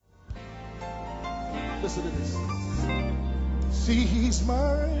Listen to this. See, he's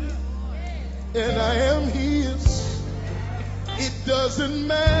mine, and I am his. It doesn't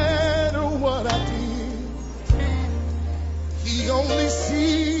matter what I did. He only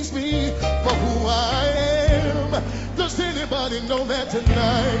sees me for who I am. Does anybody know that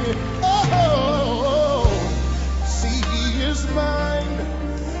tonight? Oh, see, he is mine,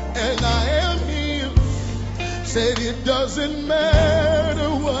 and I am his. Said it doesn't matter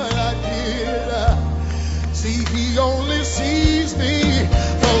what I did. See, he only sees me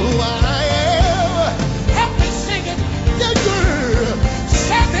for who I am. Help me sing it. Yeah, girl.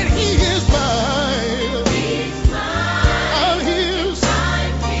 Said that he is mine. He's mine. I'm his.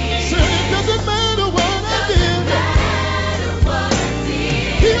 Said it doesn't matter what I did.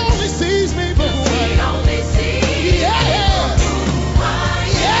 He only sees me for who I am.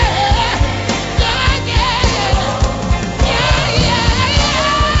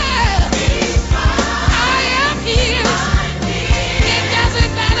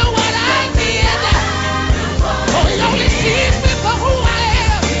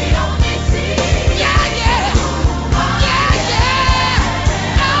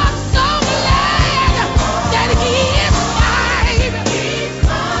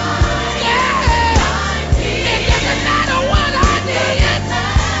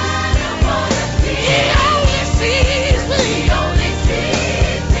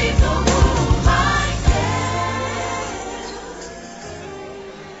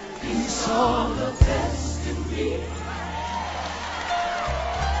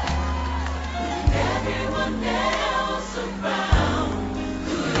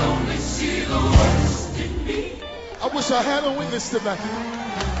 I had a witness tonight.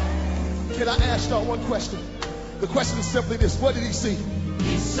 Can I ask y'all one question? The question is simply this. What did he see?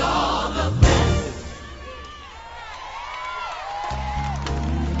 He saw the best.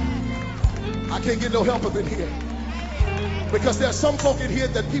 I can't get no help up in here. Because there's some folk in here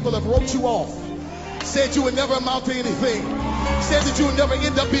that people have wrote you off. Said you would never amount to anything. Said that you would never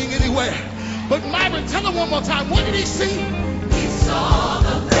end up being anywhere. But Myron, tell him one more time. What did he see? He saw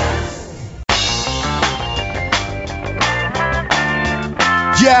the best.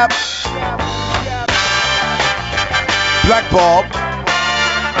 Yep. Black Bulb.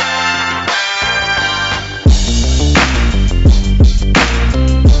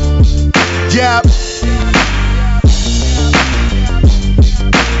 Yep.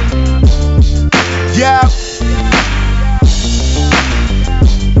 Yep.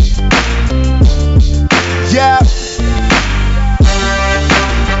 Yep.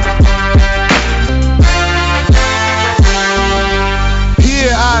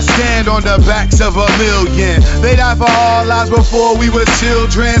 I stand on the backs of a million. They died for all lives before we were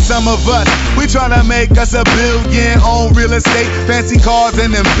children. Some of us, we tryna make us a billion. Own real estate, fancy cars and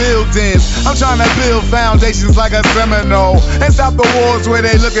them buildings. I'm tryna build foundations like a Seminole and stop the wars where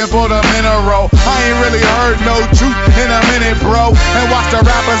they looking for the mineral. I ain't really heard no truth in a minute, bro. And watch the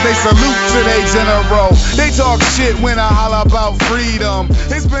rappers, they salute to they general. They talk shit when I holler about freedom.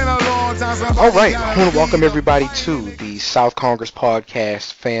 It's been a long time. Alright, I want to welcome everybody to the South Congress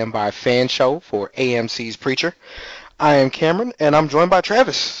Podcast Fan by Fan Show for AMC's Preacher. I am Cameron, and I'm joined by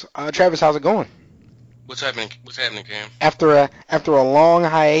Travis. Travis, how's it going? What's happening, Cam? After a long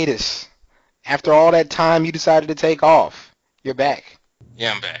hiatus, after all that time you decided to take off, you're back.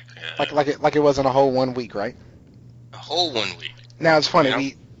 Yeah, I'm back. Like it wasn't a whole 1 week, right? A whole 1 week. Now it's funny.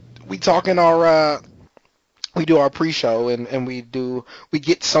 Yeah. We talk in our we do our pre-show and we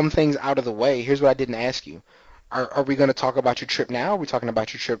get some things out of the way. Here's what I didn't ask you. Are we going to talk about your trip now, or are we talking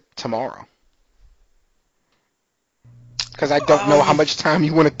about your trip tomorrow? Because I don't know how much time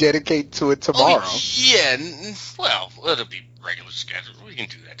you want to dedicate to it tomorrow. Yeah, well, it'll be regular schedule. We can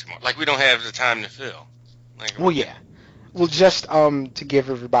do that tomorrow. Like, we don't have the time to fill. Yeah. Well, just to give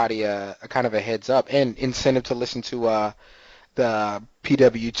everybody a kind of a heads up and incentive to listen to the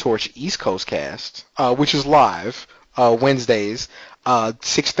PW Torch East Coast cast, which is live Wednesdays,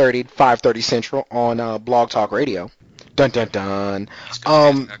 6:30, 5:30 Central on Blog Talk Radio. Dun dun dun.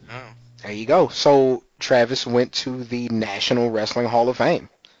 There you go. So Travis went to the National Wrestling Hall of Fame.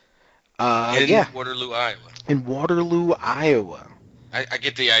 In Waterloo, Iowa. In Waterloo, Iowa. I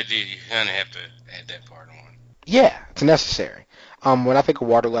get the idea. You kind of have to add that part on. Yeah, it's necessary. When I think of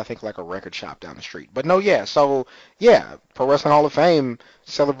Waterloo, I think like a record shop down the street. But no, yeah. So yeah, Pro Wrestling Hall of Fame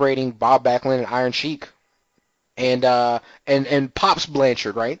celebrating Bob Backlund and Iron Sheik, and Pops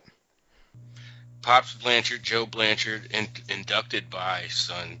Blanchard, right? Pops Blanchard, Joe Blanchard, inducted by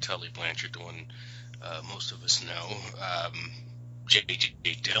son Tully Blanchard, the one most of us know. J.J.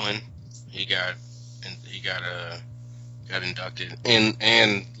 Dillon, he got inducted,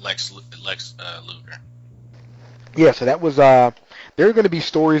 and Lex Lex Luger. Yeah, so that was there are going to be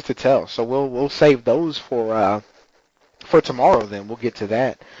stories to tell. So we'll save those for tomorrow. Then we'll get to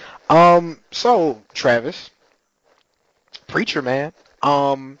that. So Travis, Preacher Man.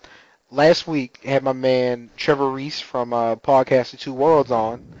 Last week had my man Trevor Reese from podcast The Two Worlds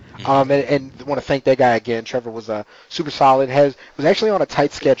on. And want to thank that guy again. Trevor was super solid. Was actually on a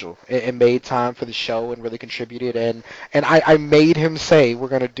tight schedule and made time for the show and really contributed. And I made him say we're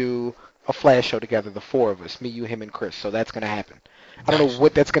gonna do a Flash show together, the four of us, me, you, him, and Chris. So that's gonna happen. I don't know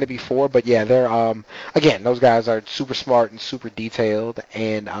what that's gonna be for, but yeah, they're again, those guys are super smart and super detailed.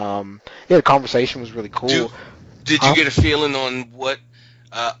 And yeah, the conversation was really cool. Did you get a feeling on what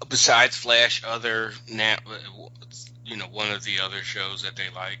besides Flash, other one of the other shows that they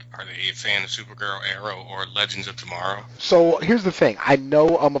like? Are they a fan of Supergirl, Arrow, or Legends of Tomorrow? So here's the thing. I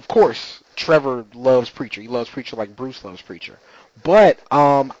know, of course, Trevor loves Preacher. He loves Preacher like Bruce loves Preacher. But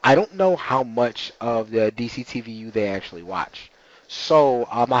I don't know how much of the DC TVU they actually watch. So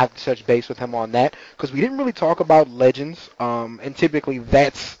I have to touch base with him on that because we didn't really talk about Legends, and typically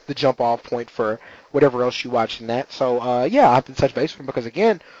that's the jump-off point for whatever else you watch in that. So yeah, I have to touch base with him because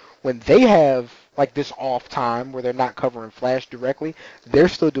again, when they have like this off time where they're not covering Flash directly, they're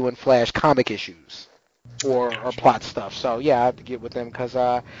still doing Flash comic issues or plot stuff. So yeah, I have to get with them because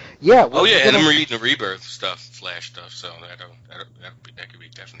yeah. Oh yeah, and I'm reading the Rebirth stuff, Flash stuff. So that could be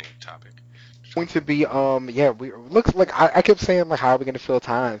definitely a topic. Going to be yeah, we looks like I kept saying like how are we going to fill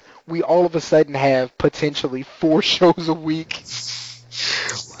time? We all of a sudden have potentially 4 shows a week.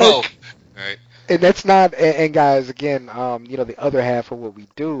 Oh, right. And that's not, and guys, again, the other half of what we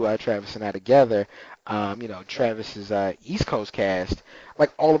do, Travis and I together, Travis's East Coast cast,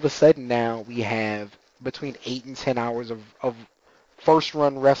 like all of a sudden now we have between 8 and 10 hours of first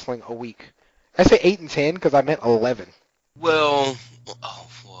run wrestling a week. I say 8 and 10 because I meant 11. Well,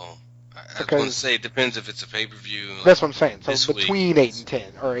 I was going to say it depends if it's a pay-per-view. That's what I'm saying. So between 8 and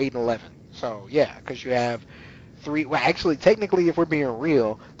 10, or 8 and 11. So yeah, because you have 3. Well, actually, technically, if we're being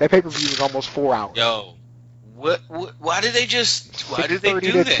real, that pay-per-view was almost 4 hours. Yo, why did they do that?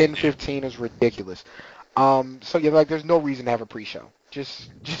 6:30 to 10:15 is ridiculous. So yeah, like there's no reason to have a pre-show.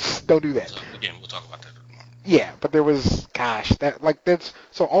 Just don't do that. So, again, we'll talk about that tomorrow. Yeah, but there was, that's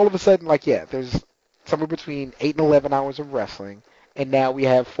so all of a sudden, like yeah, there's somewhere between 8 and 11 hours of wrestling. And now we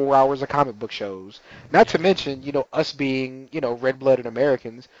have 4 hours of comic book shows. Not to mention, us being, red-blooded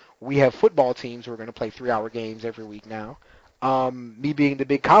Americans, we have football teams who are going to play 3-hour games every week now. Me being the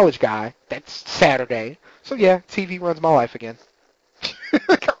big college guy, that's Saturday. So yeah, TV runs my life again.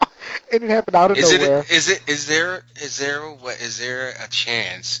 And it happened out of nowhere. Is there a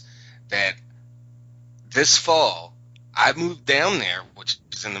chance that this fall I moved down there, which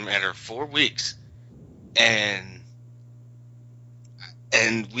is in a matter of 4 weeks, and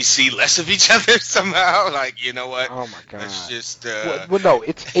we see less of each other somehow? Like, you know what? Oh my god. Let's just well, no,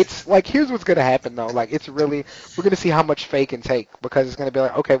 it's like here's what's gonna happen though. Like it's really we're gonna see how much Faye can take because it's gonna be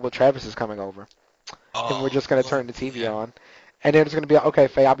like, okay, well Travis is coming over. And we're just gonna turn the TV on. And then it's gonna be like, okay,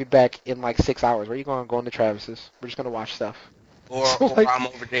 Faye, I'll be back in like 6 hours. Where are you going? Going to Travis's. We're just gonna watch stuff. Or I'm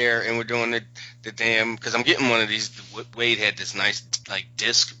over there and we're doing the damn, because I'm getting one of these. Wade had this nice like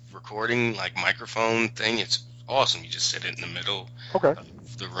disc recording like microphone thing. It's awesome. You just sit it in the middle of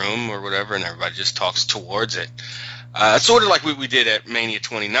the room or whatever, and everybody just talks towards it. Sort of like we did at Mania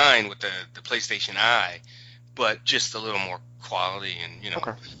 29 with the PlayStation Eye, but just a little more quality and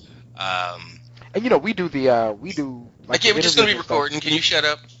Okay. And we do like we're just gonna be recording. Can you shut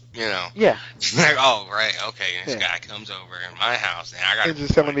up? Yeah. Like, oh right, okay. This guy comes over in my house, and I got. He's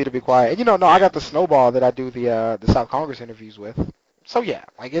just telling me to be quiet. And no, I got the Snowball that I do the South Congress interviews with. So yeah,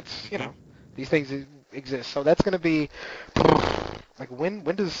 like it's these things exist. So that's gonna be like when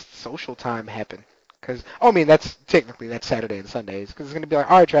does social time happen? Because that's Saturday and Sundays. Because it's gonna be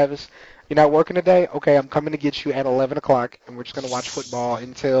like, all right, Travis, you're not working today. Okay, I'm coming to get you at 11 o'clock, and we're just gonna watch football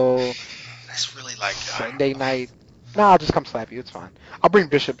until. That's really like Sunday night. Nah, I'll just come slap you. It's fine. I'll bring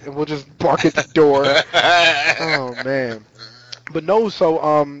Bishop, and we'll just bark at the door. Oh man. But no,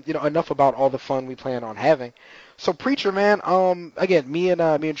 so enough about all the fun we plan on having. So Preacher, man, again, me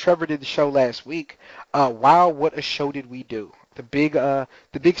and Trevor did the show last week. Wow, what a show did we do? The big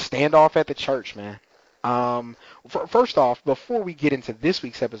standoff at the church, man. First off, before we get into this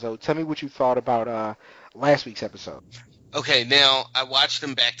week's episode, tell me what you thought about last week's episode. Okay, now I watched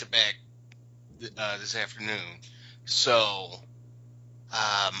them back to back this afternoon. So,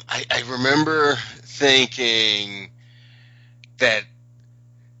 I remember thinking that.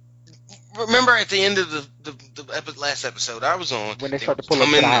 Remember at the end of the last episode I was on, when they started to pull up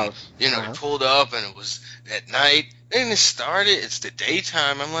to the house, they pulled up and it was at night And it started. It's the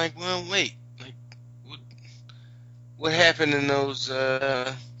daytime. I'm like, well, wait, like, what happened in those?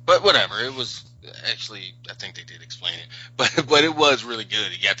 But whatever. It was actually, I think they did explain it, but it was really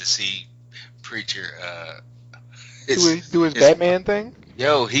good. You got to see Preacher. Do his Batman thing.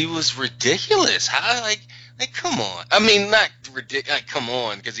 Yo, he was ridiculous. How like come on. I mean, not ridiculous. Like, come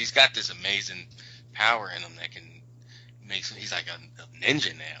on, because he's got this amazing power in him that can make him. He's like a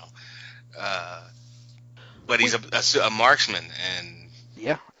ninja now. But he's a marksman, and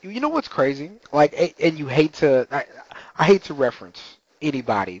yeah. You know what's crazy? Like, and you hate to. I hate to reference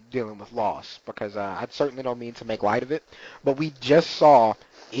anybody dealing with loss because I certainly don't mean to make light of it. But we just saw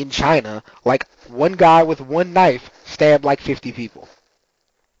in China, like, one guy with one knife stabbed like 50 people.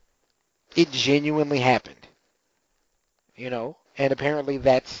 It genuinely happened. You know? And apparently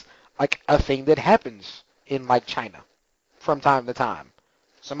that's, like, a thing that happens in, like, China from time to time.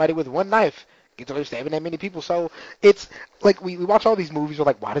 Somebody with one knife gets away stabbing that many people. So it's, like, we watch all these movies, we're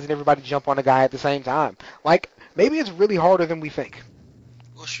like, why doesn't everybody jump on a guy at the same time? Like, maybe it's really harder than we think.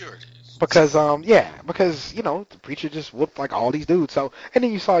 Well, sure it is. Because, because, you know, the Preacher just whooped, like, all these dudes. So, and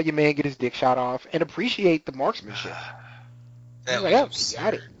then you saw your man get his dick shot off and appreciate the marksmanship. That was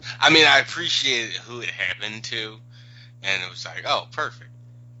absurd. I mean, I appreciated who it happened to, and it was like, oh, perfect.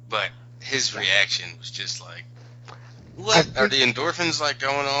 But his reaction was just like, what? Are the endorphins, like,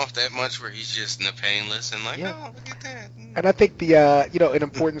 going off that much where he's just painless and like, oh, look at that. And I think the, an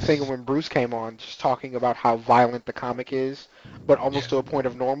important thing when Bruce came on, just talking about how violent the comic is, but almost to a point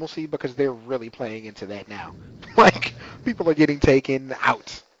of normalcy, because they're really playing into that now. Like, people are getting taken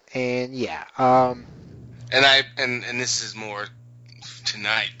out. And, yeah. And this is more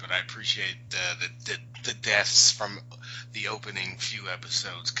tonight, but I appreciate the deaths from the opening few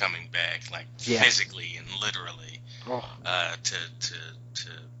episodes coming back, like, physically and literally,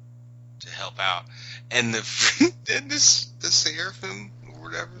 to help out. And the Seraphim or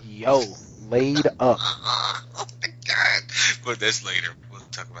whatever. Yo, laid up. Oh my God! But that's later. We'll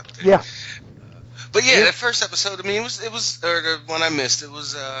talk about that. Yeah. But yeah, that first episode. I mean, it was, or the one I missed. It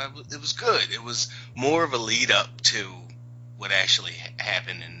was good. It was more of a lead up to what actually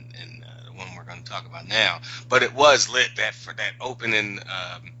happened in the one we're going to talk about now. But it was lit for that opening,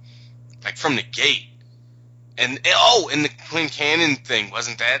 like from the gate. And and the Quinn Cannon thing,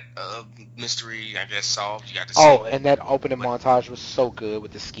 wasn't that a mystery, I guess, solved? You got to see. Oh, and that opening montage was so good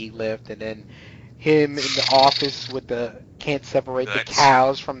with the ski lift, and then him in the office with the can't separate the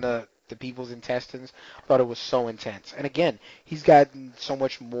cows from the people's intestines. I thought it was so intense. And again, he's gotten so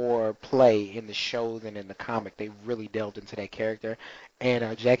much more play in the show than in the comic. They really delved into that character,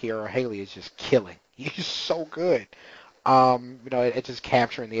 and Jackie Earle Haley is just killing. He's so good. It's just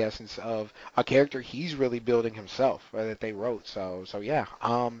capturing the essence of a character he's really building himself, that they wrote. So yeah.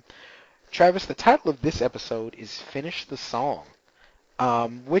 Travis, the title of this episode is Finish the Song,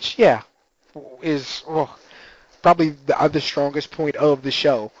 which, is probably the strongest point of the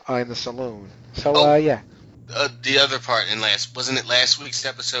show in the saloon. So, the other part wasn't it last week's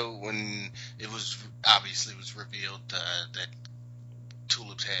episode when it was revealed that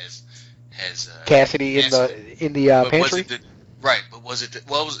Tulips has Cassidy in the pantry. But was it? It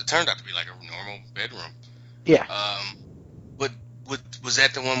turned out to be like a normal bedroom. Yeah. But was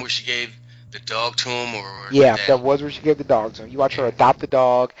that the one where she gave the dog to him, or? Yeah, that was where she gave the dog to him. You watch her adopt the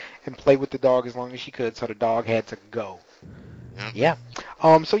dog and play with the dog as long as she could, so the dog had to go. Yeah.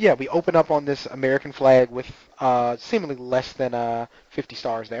 We open up on this American flag with seemingly less than 50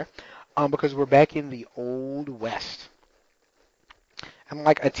 stars there, because we're back in the Old West. And,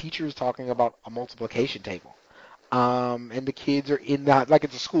 like, a teacher is talking about a multiplication table. And the kids are like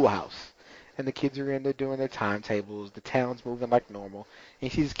it's a schoolhouse. And the kids are in there doing their timetables. The town's moving like normal. And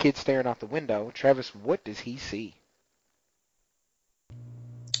he sees kids staring out the window. Travis, what does he see?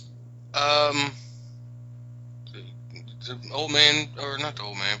 The old man, or not the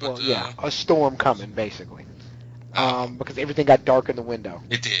old man, but a storm coming, basically. Because everything got dark in the window.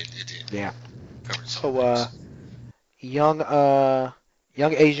 It did. Yeah.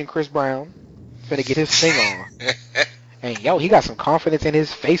 Young Asian Chris Brown finna get his thing on. And, he got some confidence in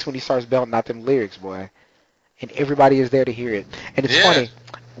his face when he starts belting out them lyrics, boy. And everybody is there to hear it. And it's funny.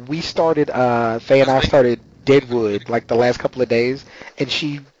 We started, Faye and I started Deadwood, like, the last couple of days. And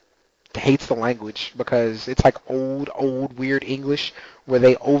she hates the language because it's, like, old, weird English where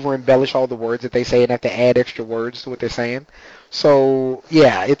they over-embellish all the words that they say and have to add extra words to what they're saying. So,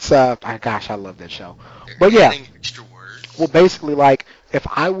 yeah, it's, gosh, I love that show. But, yeah. Well, basically, like, if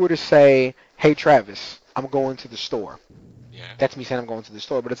I were to say, hey, Travis, I'm going to the store. Yeah. That's me saying I'm going to the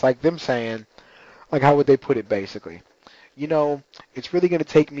store. But it's like them saying, like, how would they put it, basically? it's really going to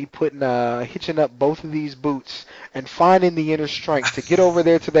take me hitching up both of these boots and finding the inner strength to get over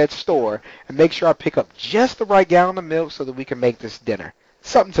there to that store and make sure I pick up just the right gallon of milk so that we can make this dinner.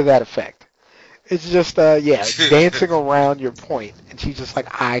 Something to that effect. It's just, dancing around your point. And she's just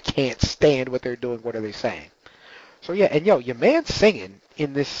like, I can't stand what they're doing. What are they saying? So, yeah, and your man singing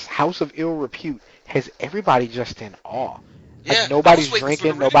in this house of ill repute has everybody just in awe. Yeah, like, nobody's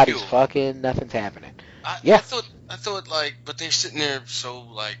drinking, nobody's fucking, nothing's happening. I thought but they're sitting there so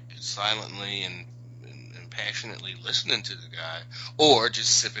like silently and passionately listening to the guy, or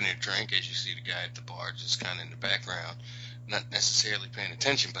just sipping a drink as you see the guy at the bar just kind of in the background, not necessarily paying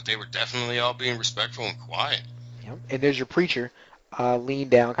attention, but they were definitely all being respectful and quiet. Yep. And there's your preacher, lean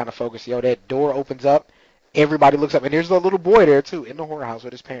down, kind of focused. That door opens up, everybody looks up, and there's a little boy there too in the whorehouse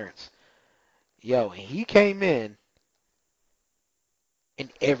with his parents. And he came in, and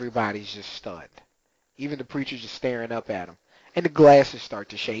everybody's just stunned. Even the preacher's just staring up at him. And the glasses start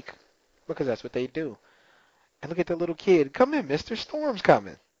to shake, because that's what they do. And look at the little kid. Come in, mister. Storm's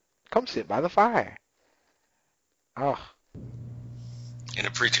coming. Come sit by the fire. Oh. And the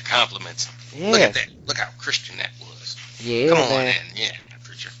preacher compliments him. Yeah. Look at that. Look how Christian that was. Yeah, Come on man. in. Yeah,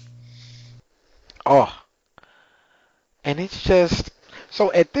 preacher. Oh. And it's just...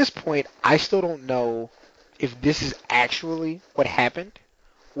 So at this point, I still don't know if this is actually what happened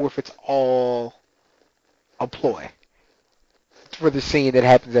or if it's all a ploy for the scene that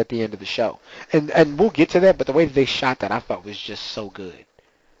happens at the end of the show. And we'll get to that, but the way that they shot that I thought was just so good.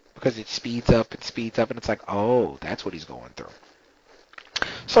 Because it speeds up, and it's like, oh, that's what he's going through.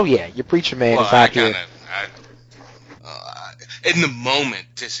 So yeah, your preacher man is out here. In the moment,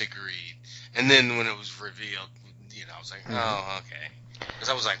 disagreed. And then when it was revealed, I was like, oh, okay. Because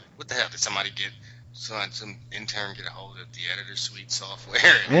I was like, what the hell? Did some intern get a hold of the editor suite software?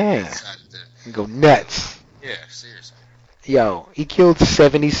 And decided to go nuts. Yeah, seriously. He killed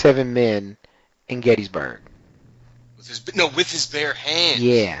 77 men in Gettysburg. With his bare hands.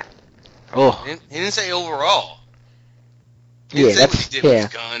 Yeah. Oh. He didn't say overall. He didn't say what he did with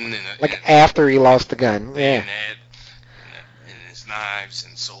his gun. After he lost the gun. Yeah. And his knives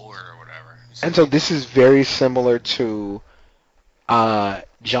and sword or whatever. And so this is very similar to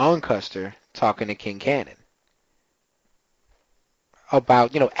John Custer talking to King Cannon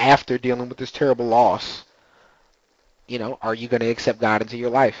about, after dealing with this terrible loss, are you going to accept God into your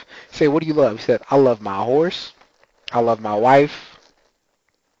life? Say, what do you love? He said, I love my horse. I love my wife.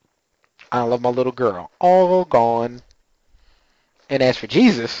 I love my little girl. All gone. And as for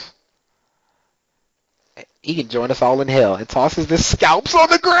Jesus, he can join us all in hell and tosses the scalps on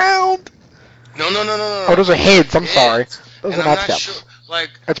the ground. No. Oh, those are heads. I'm sorry. Those are not scalps. Sure,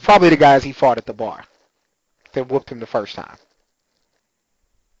 that's probably the guys he fought at the bar that whooped him the first time.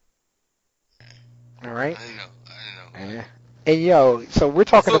 All right? I know. Yeah. And so we're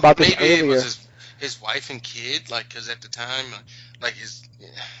talking about this earlier. Maybe it was his wife and kid, because at the time, but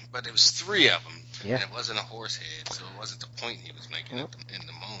it was 3 of them. Yeah. And it wasn't a horse head, so it wasn't the point he was making in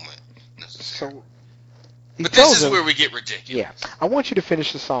the moment necessarily. But this is where we get ridiculous. Yeah. I want you to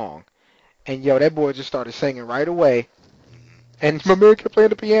finish the song. And, that boy just started singing right away. And my man kept playing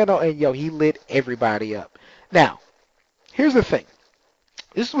the piano, and, he lit everybody up. Now, here's the thing.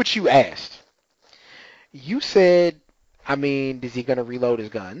 This is what you asked. You said, is he going to reload his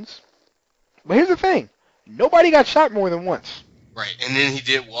guns? But here's the thing. Nobody got shot more than once. Right, and then he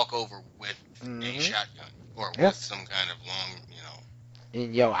did walk over with a shotgun. Or with some kind of long,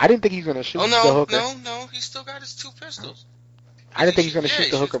 And, I didn't think he was going to shoot the hooker. No, he still got his 2 pistols. I didn't think he was going to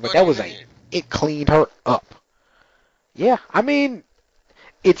shoot the hooker, but that was it cleaned her up. Yeah,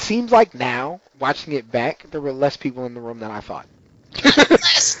 it seems like now, watching it back, there were less people in the room than I thought.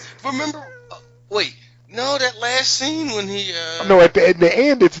 Remember, wait, no, that last scene when he... No, at the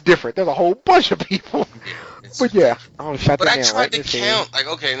end, it's different. There's a whole bunch of people. But yeah, I shot that man right in his head. But I tried to count,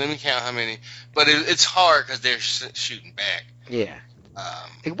 okay, let me count how many. But it's hard because they're shooting back. Yeah.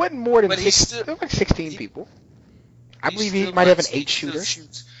 It wasn't more than 16 people. I believe he might have an 8-shooter.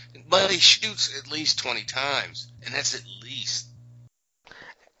 But he shoots at least 20 times, and that's at least.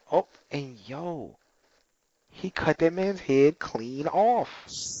 Oh, and he cut that man's head clean off.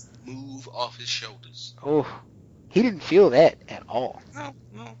 Smooth off his shoulders. Oh, he didn't feel that at all. No.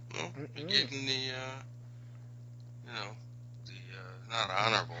 He gave him not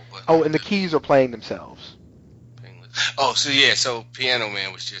honorable, but... Oh, and the keys are playing themselves. Oh, so Piano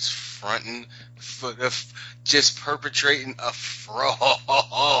Man was just fronting, just perpetrating a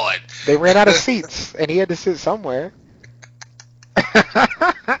fraud. They ran out of seats, and he had to sit somewhere.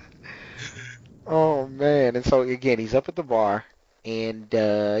 Oh, man. And so, again, he's up at the bar, and,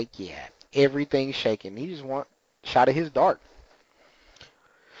 everything's shaking. He just shot at his dart.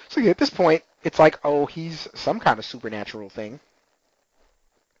 So yeah, at this point, it's like, oh, he's some kind of supernatural thing.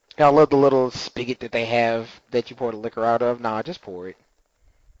 And I love the little spigot that they have that you pour the liquor out of. Nah, just pour it.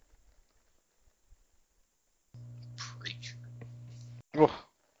 Preach. Ugh.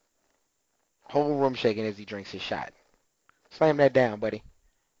 Whole room shaking as he drinks his shot. Slam that down, buddy.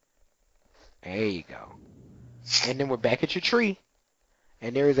 There you go. And then we're back at your tree,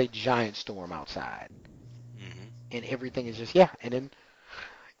 and there is a giant storm outside. Mm-hmm. And everything is just, yeah. And then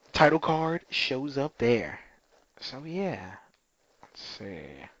title card shows up there. So, yeah. Let's see.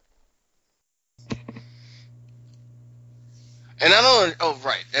 And I don't. Oh,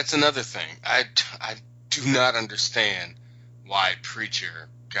 right. That's another thing. I do not understand why Preacher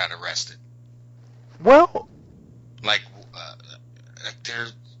got arrested. Well, Like,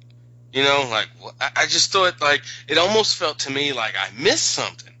 there's, you know, like, I just thought, like, it almost felt to me like I missed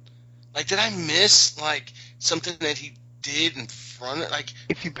something. Like, did I miss, like, something that he did in front of, like,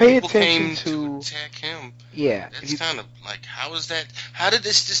 if you pay people attention came to attack him? yeah, That's kind of, like, how is that, how did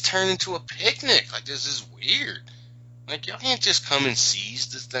this just turn into a picnic? Like, this is weird. Like, y'all can't just come and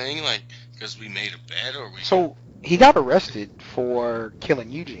seize this thing, like, because we made a bet or we... so he got arrested for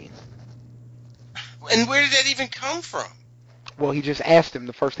killing Eugene. And where did that even come from? Well, he just asked him,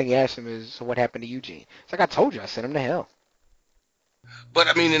 the first thing he asked him is, so what happened to Eugene? It's like, I told you, I sent him to hell. But,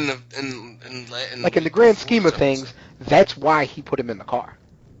 I mean, in the grand scheme of things, that's why he put him in the car.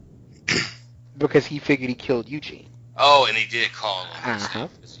 Because he figured he killed Eugene. Oh, and he did call him. Uh-huh.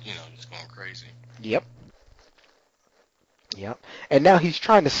 You know, just going crazy. Yep. And now he's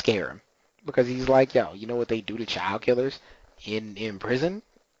trying to scare him. Because he's like, yo, you know what they do to child killers in prison?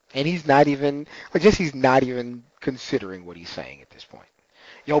 And he's not even, he's not even considering what he's saying at this point.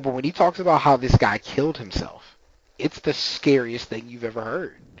 Yo, but when he talks about how this guy killed himself, it's the scariest thing you've ever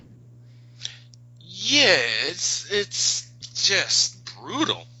heard. Yeah, it's just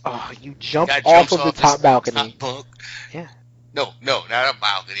brutal. Oh, you jump off of the top balcony. Top bunk. Yeah. No, not a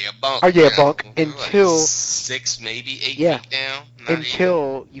balcony, a bunk. Oh, yeah, a bunk. Until... Like 6, maybe 8 feet down.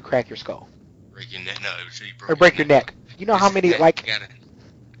 Until you crack your skull. Break your neck. No, or break your neck. You know how many, like... Gotta...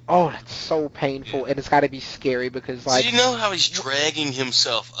 Oh, that's so painful, and it's got to be scary because, like... So you know how he's dragging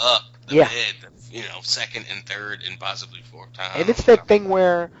himself up the bed, you know, second and third and possibly fourth time. And it's that thing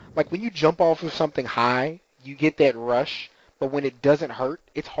where, like, when you jump off of something high, you get that rush, but when it doesn't hurt,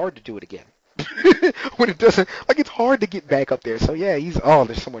 it's hard to do it again. When it doesn't, like, it's hard to get back up there. So, yeah,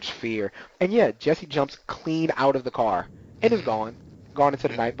 there's so much fear. And, yeah, Jesse jumps clean out of the car and is gone into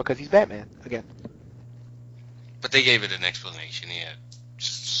the night because he's Batman again. But they gave it an explanation. He had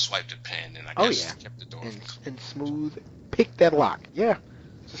just swiped a pen and I guess kept the door and smooth picked that lock. Yeah,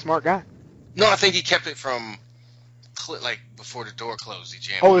 he's a smart guy. No, I think he kept it from like before the door closed. He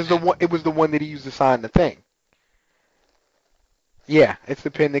jammed. Oh, it was the one that he used to sign the thing. Yeah, it's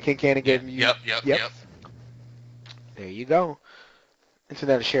the pen that Kincannon gave you. Yep. There you go. And so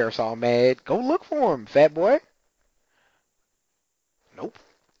now the sheriff's all mad. Go look for him, fat boy. Nope.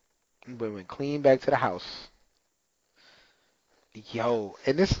 We went clean back to the house. Yo,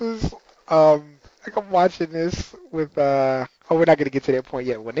 and this was, like I'm watching this with, we're not going to get to that point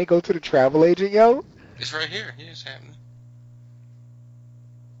yet. When they go to the travel agent, yo. It's right here. Yeah, it's happening.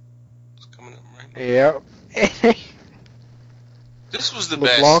 It's coming up right now. Yep. This was the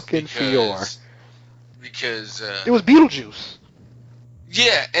LeBlanc best and Fior. Because it was Beetlejuice.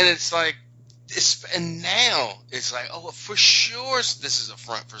 Yeah, and it's like, and now it's like, oh, for sure this is a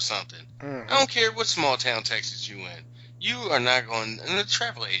front for something. Mm-hmm. I don't care what small town Texas you in. You are not going, and the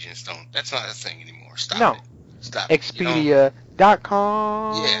travel agents don't. That's not a thing anymore. Stop it. Stop it.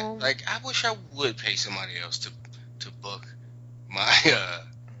 Expedia.com. Yeah, like I wish I would pay somebody else to book my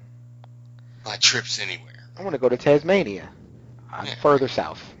my trips anywhere. I want to go to Tasmania. I'm further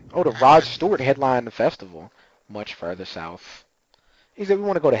south. Oh, the Rod Stewart headlined the festival. Much further south. He said, we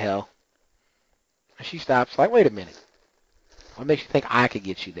want to go to hell. And she stops, like, wait a minute. What makes you think I could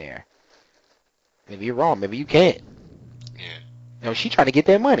get you there? Maybe you're wrong. Maybe you can't. Yeah. You know, she trying to get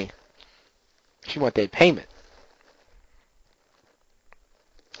that money. She want that payment.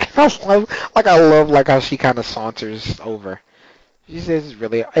 I love how she kind of saunters over. She says, it's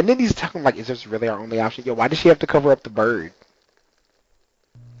really... And then he's talking like, is this really our only option? Yo, why does she have to cover up the bird?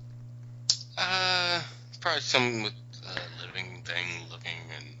 Probably something with a living thing looking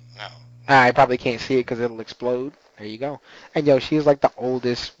and no. I probably can't see it because it'll explode. There you go. And yo, she's like the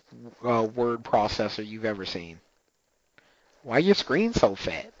oldest word processor you've ever seen. Why your screen so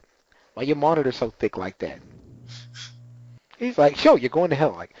fat? Why your monitor so thick like that? He's like, yo, you're going to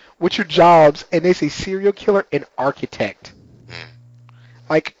hell. Like, what's your jobs? And they say serial killer and architect.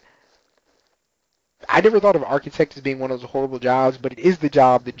 Like, I never thought of architect as being one of those horrible jobs, but it is the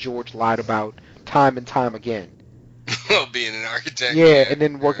job that George lied about time and time again. Well, being an architect. Yeah, and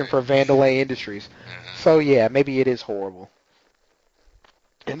then working for Vandelay Industries. So yeah, maybe it is horrible.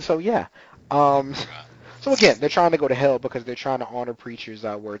 And so yeah, so again, they're trying to go to hell because they're trying to honor preacher's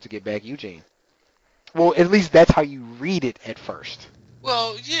word to get back Eugene. Well, at least that's how you read it at first.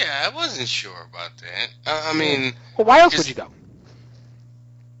 Well, yeah, I wasn't sure about that. I mean, well, why else would you go?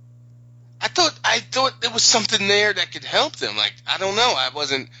 I thought there was something there that could help them. Like, I don't know. I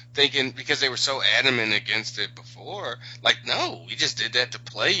wasn't thinking because they were so adamant against it before. Like, no, we just did that to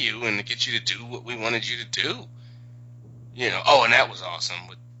play you and to get you to do what we wanted you to do. You know. Oh, and that was awesome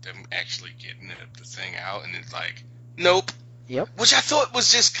with them actually getting the thing out, and it's like, nope. Yep. Which I thought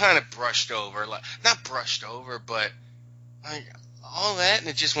was just kind of brushed over, like not brushed over, but like all that, and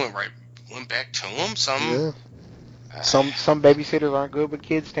it just went back to them. Some babysitters aren't good with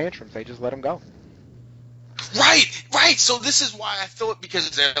kids' tantrums. They just let them go. Right. So this is why I thought,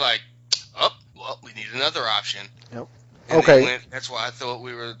 because they're like, oh, well, we need another option. Yep. And okay. That's why I thought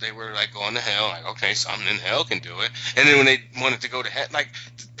they were like going to hell. Like, okay, something in hell can do it. And then when they wanted to go to hell, like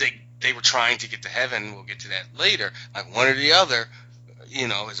they were trying to get to heaven. We'll get to that later. Like one or the other,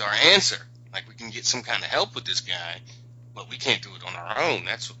 is our answer. Like we can get some kind of help with this guy, but we can't do it on our own.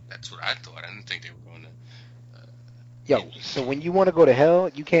 That's what I thought. I didn't think they were going to. So when you want to go to hell,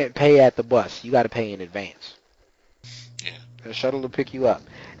 you can't pay at the bus. You got to pay in advance. Yeah. The shuttle will pick you up,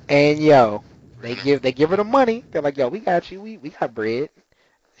 and they give her the money. They're like, we got you. We got bread.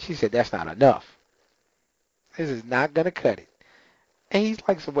 She said that's not enough. This is not gonna cut it. And he's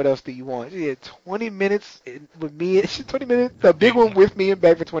like, so what else do you want? She had 20 minutes with me. 20 minutes, the big one with me and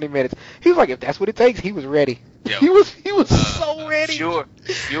back for 20 minutes. He was like, if that's what it takes, he was ready. Yep. He was so ready.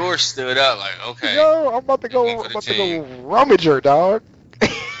 Pure stood up like, okay. Yo, I'm about to go rummage her, dog. No.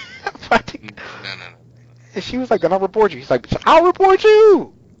 And she was like, then I'll report you. He's like, I'll report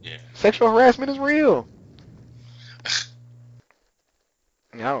you. Yeah. Sexual harassment is real.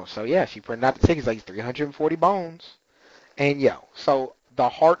 So yeah, she printed out the tickets, like 340 bones. And so the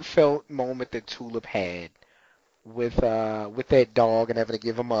heartfelt moment that Tulip had with that dog and having to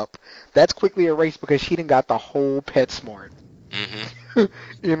give him up, that's quickly erased because she done got the whole PetSmart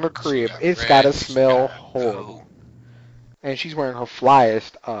in the crib. It's gotta smell horrible. And she's wearing her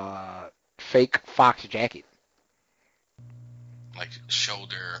flyest fake Fox jacket. Like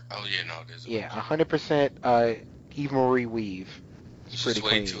shoulder. Oh yeah, no, there's. Yeah, 100% Eve Marie weave. It's just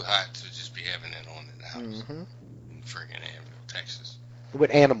way too hot to just be having that on in the house. Mm-hmm. In friggin' Annville, Texas.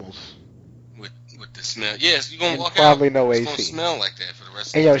 With animals. With the smell. Yes, you're gonna walk probably out. No it's AC. It's gonna smell like that for the rest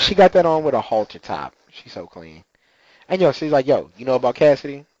of the day. And she got that on with a halter top. She's so clean. And she's like, you know about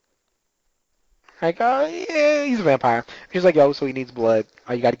Cassidy? Like, yeah, he's a vampire. She's like, so he needs blood.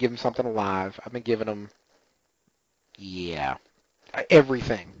 You got to give him something alive. I've been giving him,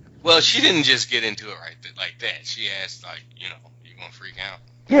 everything. Well, she didn't just get into it like that. She asked, like, you gonna freak out?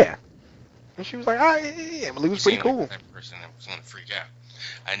 Yeah. And she was like, Emily was pretty cool. Like that person that was gonna freak out.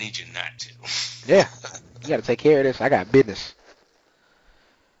 I need you not to. Yeah. You got to take care of this. I got business.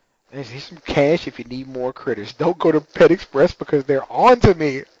 Here's some cash if you need more critters. Don't go to Pet Express because they're on to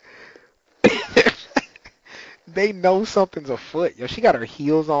me. They know something's afoot. She got her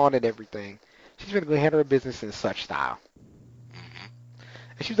heels on and everything. She's going to go handle her business in such style. Mm-hmm.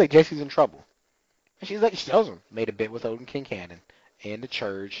 And she was like, Jesse's in trouble. And she's like, she tells him, made a bet with Odin Kincannon and the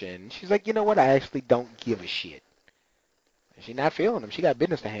church. And she's like, you know what? I actually don't give a shit. And she's not feeling him. She got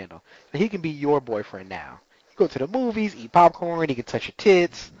business to handle. And he can be your boyfriend now. You go to the movies, eat popcorn, he can touch your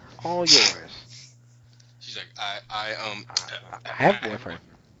tits. All yours. She's like, I have a boyfriend.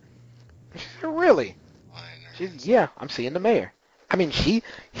 She said, really? She's, yeah, I'm seeing the mayor. I mean, he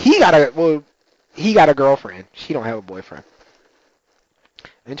got a girlfriend. She don't have a boyfriend.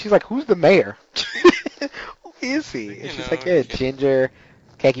 And she's like, who's the mayor? Who is he? And she's like, yeah, ginger,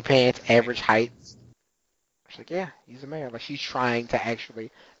 khaki pants, average height. She's like, yeah, he's the mayor. Like, she's trying to actually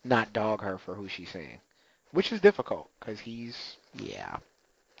not dog her for who she's seeing. Which is difficult, because he's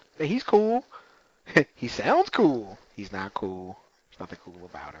cool. He sounds cool. He's not cool. There's nothing cool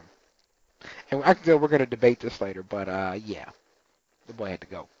about him. And I can tell we're going to debate this later, but the boy had to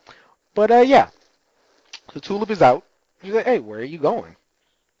go. But so Tulip is out. She's like, hey, where are you going?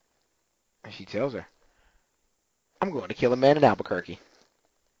 And she tells her, I'm going to kill a man in Albuquerque.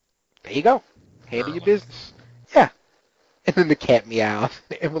 There you go. Handle your business. Yeah. And then the cat meows.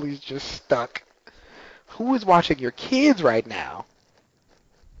 Emily's just stuck. Who is watching your kids right now?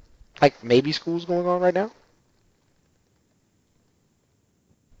 Like, maybe school's going on right now?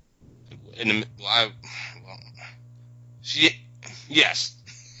 Yes.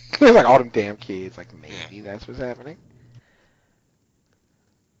 like all them damn kids. Like maybe that's what's happening.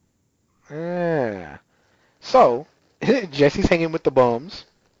 Yeah. So Jesse's hanging with the bums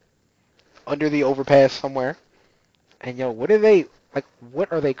under the overpass somewhere. And yo, what are they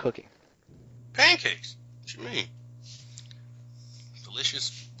cooking? Pancakes. What you mean? Delicious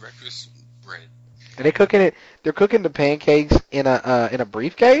breakfast bread. Are they cooking it? They're cooking the pancakes in a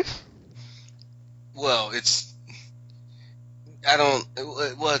briefcase? Well, it's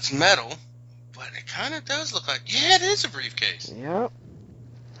metal, but it kind of does look like, yeah, it is a briefcase. Yep.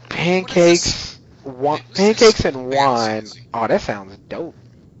 Pancakes, pancakes and wine. Oh, that sounds dope.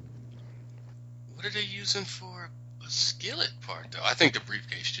 What are they using for a skillet part, though? I think the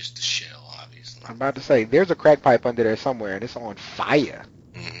briefcase is just the shell, obviously. I'm about to say, there's a crack pipe under there somewhere, and it's on fire.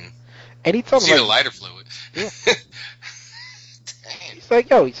 Mm-hmm. And he told me, the lighter fluid. Yeah. Dang. He's like,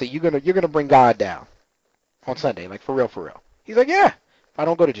 yo, he said, you're gonna bring God down on Sunday, like for real, for real. He's like, yeah, if I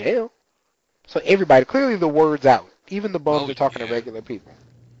don't go to jail. So everybody, clearly the word's out. Even the bums are talking to regular people.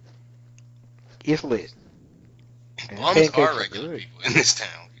 It's lit. Bums are regular people in this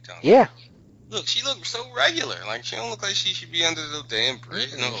town. Yeah. Look, she looks so regular. Like, she don't look like she should be under the damn bridge.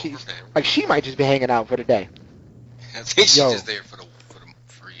 No, like, she might just be hanging out for the day. I think she's just there for the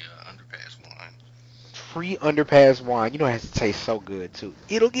free underpass wine. Free underpass wine. You know it has to taste so good, too.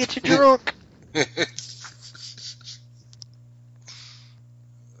 It'll get you drunk.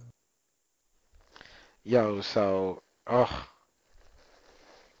 Yo, so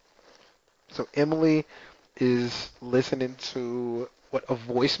Emily is listening to a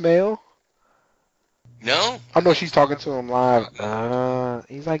voicemail? No. Oh no, she's talking to him live.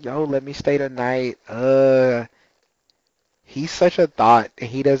 He's like, yo, let me stay tonight. He's such a thought, and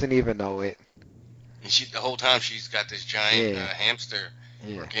he doesn't even know it. And the whole time she's got this giant hamster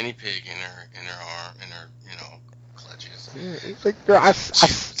or guinea pig in her arm, in her clutches. Yeah, he's like, girl,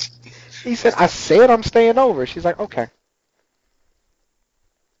 he said, I said I'm staying over. She's like, okay.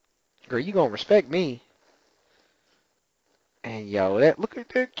 Girl, you gonna respect me. And yo, look at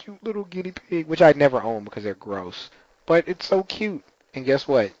that cute little guinea pig, which I'd never own because they're gross. But it's so cute. And guess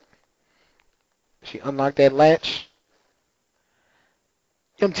what? She unlocked that latch.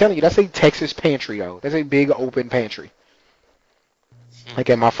 I'm telling you, that's a Texas pantry, though. That's a big open pantry. Like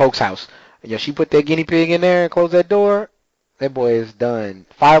at my folks' house. Yeah, she put that guinea pig in there and closed that door. That boy is done.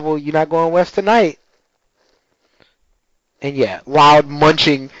 Five-0, you're not going west tonight. And yeah, loud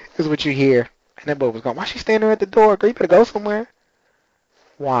munching is what you hear. And that boy was going, why is she standing there at the door? Girl, you better go somewhere.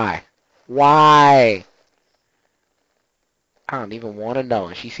 Why? I don't even want to know.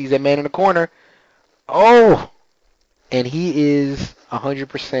 And she sees that man in the corner. Oh! And he is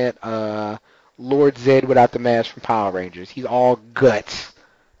 100% Lord Zed without the mask from Power Rangers. He's all guts.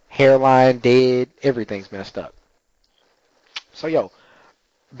 Hairline dead. Everything's messed up. So, yo,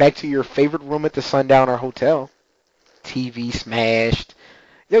 back to your favorite room at the Sundowner Hotel. TV smashed.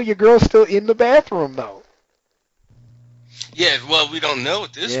 Yo, your girl's still in the bathroom, though. Yeah, well, we don't know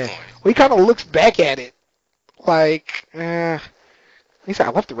at this point. Well, he kind of looks back at it like, he said,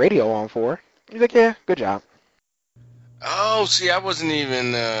 I left the radio on for her. He's like, yeah, good job. Oh, see, I wasn't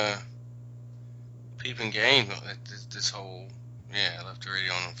even peeping game at this whole, I left the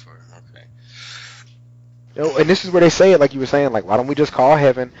radio on for her. Okay. Yo, and this is where they say it, like you were saying, like, why don't we just call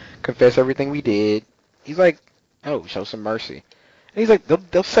heaven, confess everything we did? He's like, oh, show some mercy. And he's like,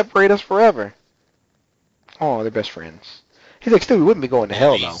 they'll separate us forever. Oh, they're best friends. He's like, still, we wouldn't be going to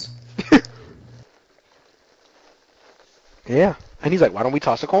hell, though. Yeah. And he's like, why don't we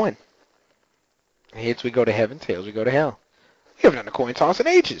toss a coin? Heads, we go to heaven. Tails, we go to hell. We haven't done a coin toss in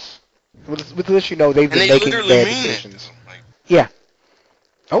ages. With this, you know, they've been making bad decisions. Yeah.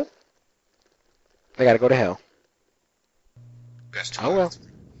 Oh. They gotta go to hell. Best oh, well.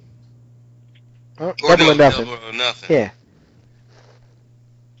 Oh, double or nothing. Double or nothing. Yeah.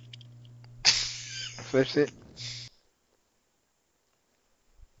 Flips it.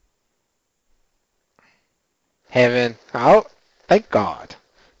 Heaven. Oh, thank God.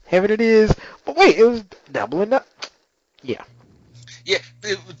 Heaven it is. But wait, it was double or nothing. Yeah. Yeah,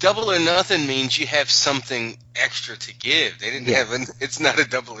 double or nothing means you have something extra to give. They didn't have it's not a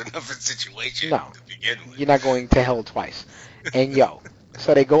double or nothing situation to begin with. You're not going to hell twice. And yo,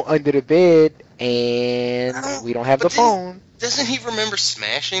 so they go under the bed and we don't have the phone. Doesn't he remember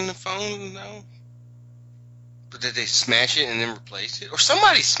smashing the phone though? But did they smash it and then replace it? Or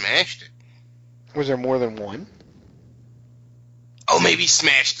somebody smashed it. Was there more than one? Oh, maybe he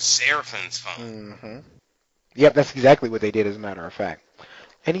smashed the Seraphine's phone. Mm-hmm. Yep, that's exactly what they did, as a matter of fact.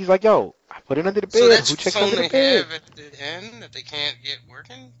 And he's like, yo, I put it under the bed. So that's who checks phone under the they bed? have at the end that they can't get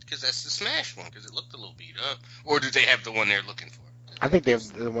working? Because that's the smashed one, because it looked a little beat up. Or do they have the one they're looking for? I think they're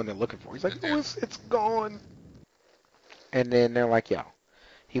the one they're looking for. He's like, oh, it's gone. And then they're like, yo.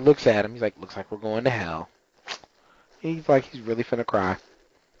 He looks at him. He's like, looks like we're going to hell. He's like, he's really finna cry.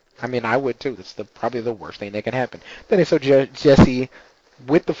 I mean, I would too. That's probably the worst thing that can happen. Then they saw Jesse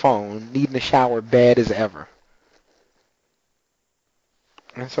with the phone, needing a shower bad as ever.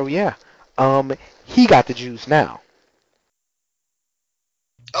 And so, yeah. He got the juice now.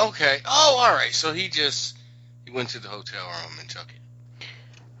 Okay. Oh, all right. So he went to the hotel room and took it.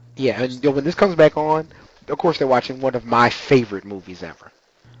 Yeah, and when this comes back on, of course they're watching one of my favorite movies ever.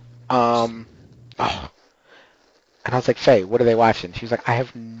 And I was like, Faye, what are they watching? She was like, I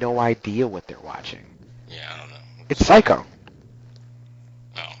have no idea what they're watching. Yeah, I don't know. It's Psycho.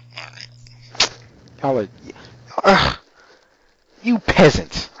 Oh, all right. Y'all are, you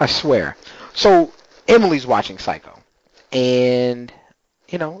peasants, I swear. So Emily's watching Psycho, and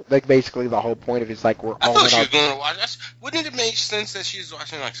like basically the whole point of it is like we're all. I thought she was going to watch. Wouldn't it make sense that she's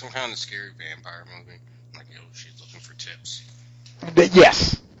watching like some kind of scary vampire movie? Like, she's looking for tips.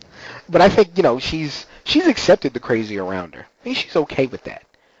 Yes. But I think, she's accepted the crazy around her. I think she's okay with that.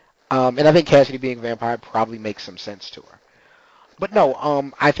 And I think Cassidy being a vampire probably makes some sense to her. But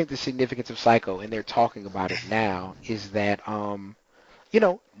no, I think the significance of Psycho, and they're talking about it now, is that,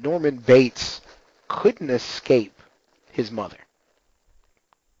 Norman Bates couldn't escape his mother.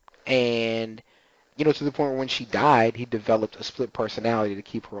 And, to the point where when she died, he developed a split personality to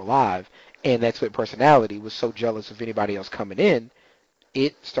keep her alive. And that split personality was so jealous of anybody else coming in,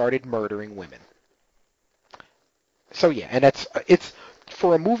 it started murdering women. So yeah, and it's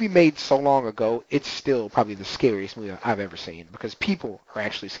for a movie made so long ago, it's still probably the scariest movie I've ever seen because people are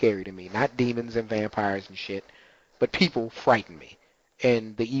actually scary to me, not demons and vampires and shit, but people frighten me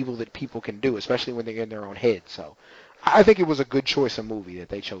and the evil that people can do, especially when they're in their own head. So I think it was a good choice of movie that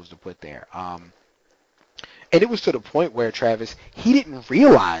they chose to put there. And it was to the point where Travis, he didn't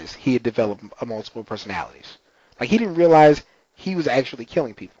realize he had developed multiple personalities. Like he didn't realize he was actually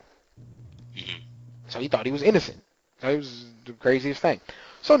killing people. Mm-hmm. So he thought he was innocent. So it was the craziest thing.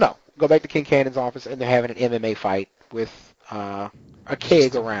 So no, go back to King Cannon's office, and they're having an MMA fight with a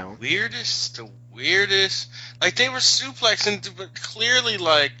keg around. The weirdest. Like, they were suplexing, but clearly,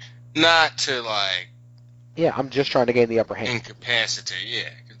 like, not to, like... Yeah, I'm just trying to gain the upper hand. Incapacitate, yeah.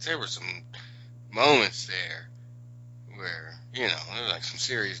 Because there were some moments there where, like some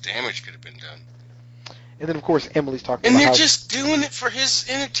serious damage could have been done. And then, of course, Emily's talking about how... And they're just doing it for his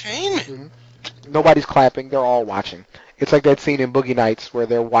entertainment. Mm-hmm. Nobody's clapping. They're all watching. It's like that scene in Boogie Nights where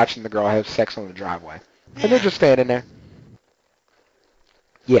they're watching the girl have sex on the driveway. Yeah. And they're just standing there.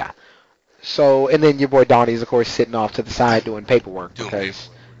 Yeah. So, and then your boy Donnie's, of course, sitting off to the side doing paperwork because,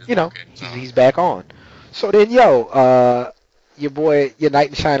 he's back on. So then, your knight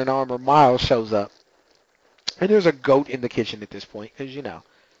in shining armor, Miles, shows up. And there's a goat in the kitchen at this point because,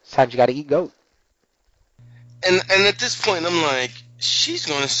 sometimes you got to eat goat. And at this point, I'm like, she's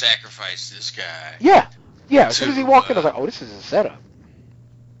going to sacrifice this guy. Yeah. Yeah, as soon as he walked in, I was like, oh, this is a setup.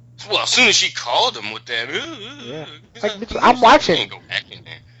 Well, as soon as she called him with that, yeah. Like, I'm watching. Go back in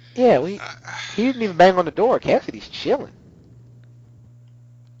there. Yeah, he didn't even bang on the door. Cassidy's chilling.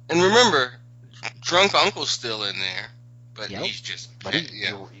 And remember, drunk uncle's still in there, but he's just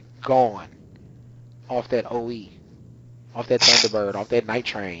gone off that OE, off that Thunderbird, off that night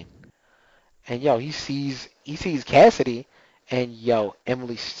train. And he sees Cassidy, and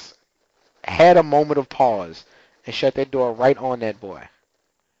Emily had a moment of pause and shut that door right on that boy.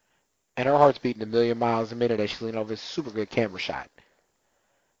 And her heart's beating a million miles a minute as she's leaning over this super good camera shot.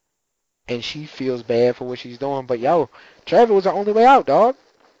 And she feels bad for what she's doing, but Trevor was her only way out, dog.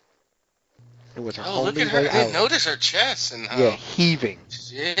 It was her only way out. Look at her! I didn't notice her chest and yeah, heaving.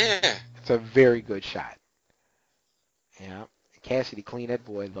 Yeah, it's a very good shot. Yeah, Cassidy cleaned that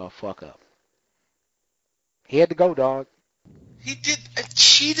boy the fuck up. He had to go, dog. He did.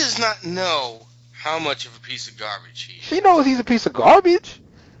 She does not know how much of a piece of garbage he is. She knows he's a piece of garbage.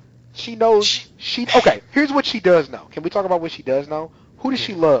 She knows okay, here's what she does know. Can we talk about what she does know? Who does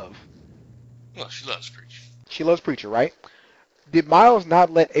she love? Well, she loves Preacher. She loves Preacher, right? Did Miles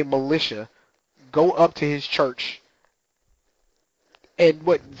not let a militia go up to his church? And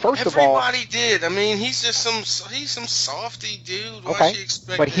first of all, everybody did. I mean, he's some softy dude. Why okay, she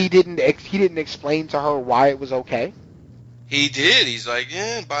expect but he didn't explain to her why it was okay. He did. He's like,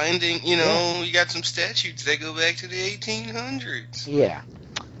 binding. You got some statutes that go back to the 1800s. Yeah,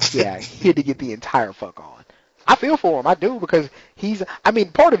 he had to get the entire fuck on. I feel for him. I do because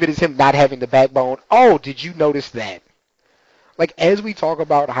part of it is him not having the backbone. Oh, did you notice that? Like, as we talk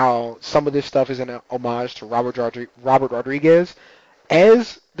about how some of this stuff is an homage to Robert Rodriguez,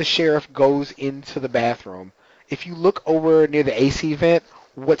 as the sheriff goes into the bathroom, if you look over near the AC vent,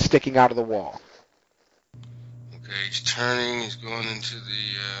 what's sticking out of the wall? Okay, he's turning. He's going into the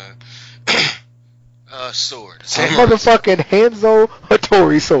sword. Motherfucking Hanzo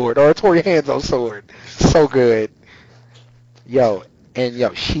Hattori sword, or Hattori Hanzo sword. So good. Yo, and yo,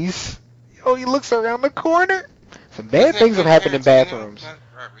 he looks around the corner. Some bad things have happened in bathrooms. Not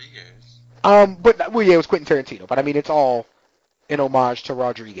Rodriguez. But well, yeah, it was Quentin Tarantino. But I mean, it's all in homage to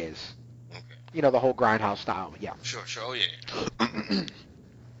Rodriguez. Okay. You know, the whole grindhouse style. Yeah. Sure. Oh yeah. And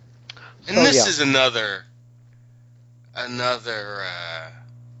this is another.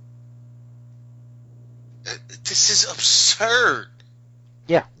 This is absurd.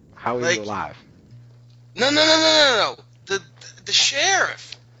 Yeah. How are you alive? No. The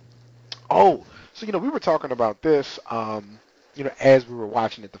sheriff. Oh, so we were talking about this, as we were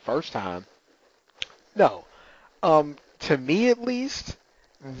watching it the first time. No, to me at least,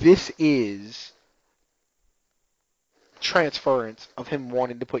 this is transference of him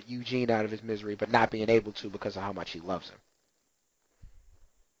wanting to put Eugene out of his misery, but not being able to because of how much he loves him.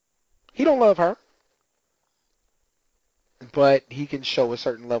 He don't love her, but he can show a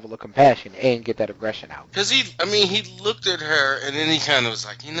certain level of compassion and get that aggression out. Because he looked at her and then he kind of was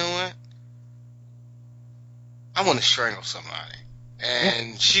like, you know what? I want to strangle somebody.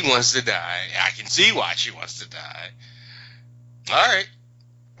 And she wants to die. I can see why she wants to die. All right.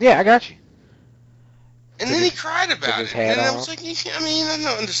 Yeah, I got you. And then he cried about it. And I was like, I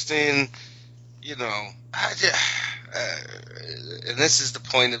don't understand, and this is the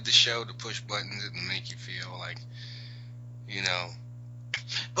point of the show, to push buttons and make you feel like,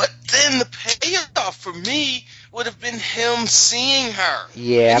 But then the payoff for me would have been him seeing her.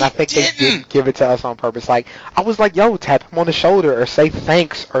 Yeah, and I think they didn't give it to us on purpose. Like, I was like, yo, tap him on the shoulder or say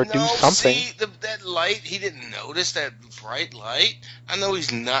thanks or do something. See, that light, he didn't notice that bright light. I know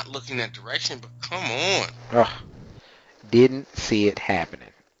he's not looking that direction, but come on. Ugh. Didn't see it happening.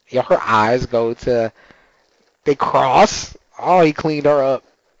 Yo, her eyes go to, they cross. Oh, he cleaned her up.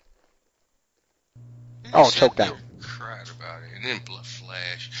 Choked out. Cried about it, and then blood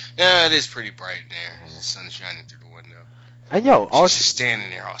flash. Yeah, it is pretty bright in there. The sun's shining through the window. And yo, she's just standing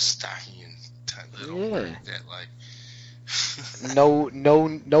there all stocky and little like that, like.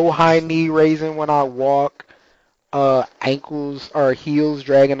 no high knee raising when I walk. Ankles or heels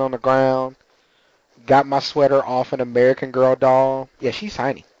dragging on the ground. Got my sweater off an American Girl doll. Yeah, she's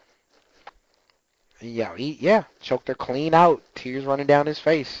tiny. Yeah, choked her clean out. Tears running down his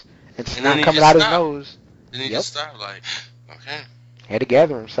face. And snot coming out his nose. Then he just stopped, like, okay. Had to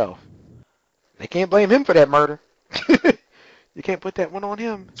gather himself. They can't blame him for that murder. You can't put that one on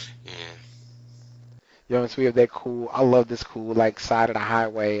him. Yeah. So we have that cool, I love this cool, like, side of the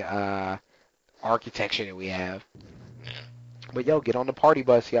highway architecture that we have. Yeah. But, get on the party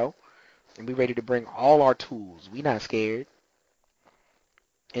bus, and we ready to bring all our tools. We not scared.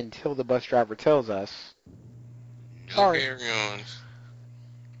 Until the bus driver tells us, sorry. No carry-ons.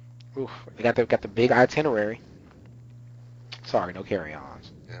 Oof, we got the big itinerary. Sorry, no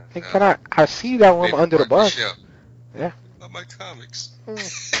carry-ons. Yeah, hey, I see you got room under the bus. Yeah. About my comics.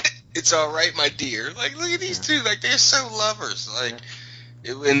 It's all right, my dear. Like, look at these two. Like, they're so lovers. Like,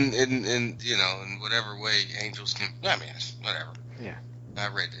 in whatever way angels can. I mean, whatever. Yeah. I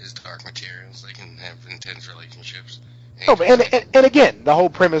read his Dark Materials. They can have intense relationships. Oh, and again, the whole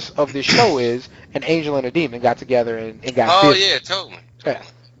premise of this show is an angel and a demon got together and got business. Yeah, totally. Yeah.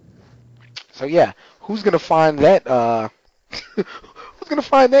 So yeah, who's gonna find that? Who's gonna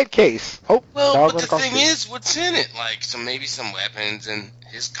find that case? Oh, well, but the thing is, what's in it? Like, maybe some weapons and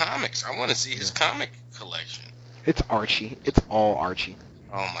his comics. I want to see his comic collection. It's Archie. It's all Archie.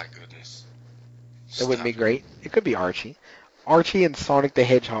 Oh my goodness. That wouldn't be great. It could be Archie. Archie and Sonic the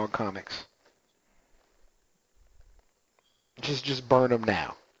Hedgehog comics. Just burn them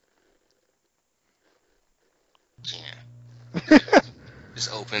now. Yeah.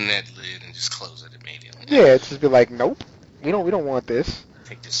 Just open that lid and just close it immediately. Yeah, it's just be like, nope, we don't want this.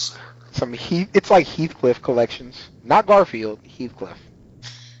 Take this sword. It's like Heathcliff collections, not Garfield. Heathcliff.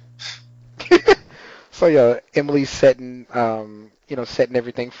 So Emily's setting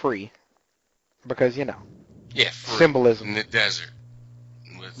everything free because free. Symbolism in the desert.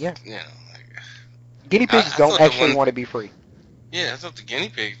 Guinea pigs don't actually want to be free. Yeah, I thought the guinea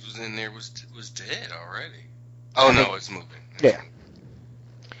pig was in there was dead already. Oh no, it's moving. Yeah.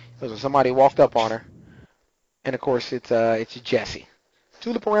 So somebody walked up on her, and of course it's Jesse.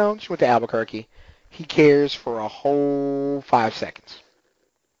 Tulip around. She went to Albuquerque. He cares for a whole 5 seconds.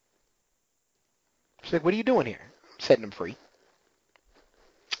 She's like, "What are you doing here?" "I'm setting them free."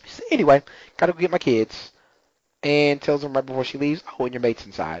 She said, "Anyway, gotta go get my kids," and tells him right before she leaves, "Oh, and your mate's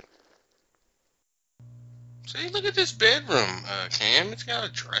inside." See, look at this bedroom, Cam. It's got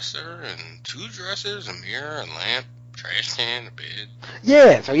a dresser and 2 dressers, a mirror, a lamp, trash can, a bed.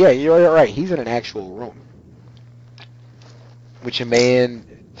 Yeah, so yeah, you're right. He's in an actual room. With your man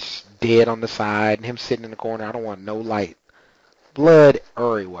dead on the side and him sitting in the corner. I don't want no light. Blood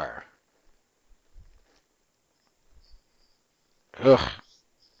everywhere. Ugh.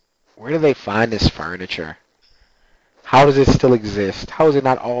 Where do they find this furniture? How does it still exist? How is it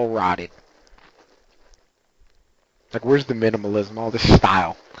not all rotted? Like, where's the minimalism, all this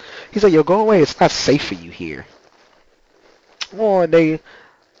style? He's like, yo, go away. It's not safe for you here. Oh, and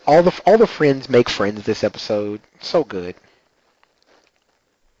all the friends make friends this episode. So good.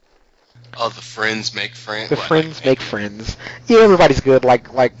 Oh, the friends make friends. The friends make friends. Yeah, everybody's good. Like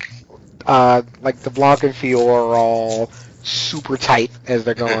the Blanc and Fior are all super tight as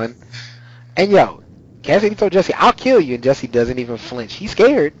they're going. And yo, Cassidy told Jesse, "I'll kill you," and Jesse doesn't even flinch. He's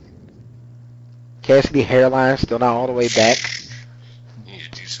scared. Cassidy hairline still not all the way back. You need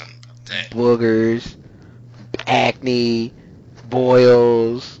to do something about that. Boogers, acne,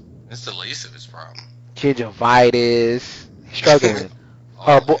 boils. That's the least of his problem. Gingivitis. He's struggling.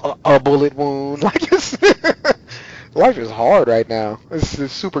 A bullet wound. Like life is hard right now. It's a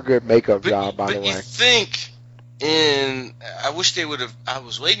super good makeup job, by the way. But you think, I wish they would have. I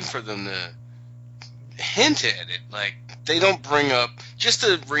was waiting for them to hint at it. Like, they don't bring up just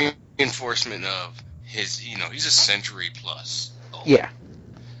a reinforcement of his. He's a century plus old. Yeah.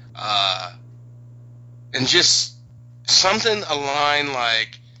 And just something aligned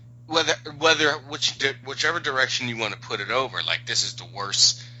like. Whichever direction you want to put it over, like this is the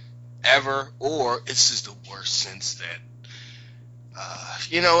worst ever, or this is the worst since that. I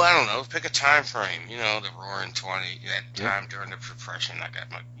don't know. Pick a time frame. The Roaring 20, that time during the Depression.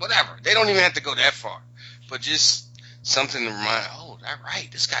 Whatever. They don't even have to go that far, but just something to remind. Oh, that's right.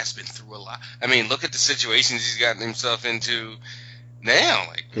 This guy's been through a lot. I mean, look at the situations he's gotten himself into now.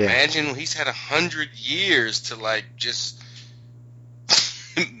 Like, imagine he's had 100 years to just.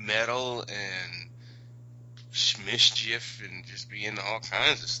 Metal and mischief and just be into all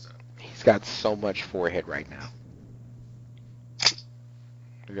kinds of stuff. He's got so much forehead right now.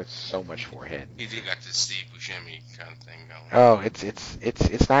 He's got so much forehead. He's got this Steve Buscemi kind of thing going. Oh,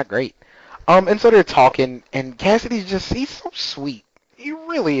 it's not great. And so they're talking, and Cassidy's he's so sweet. He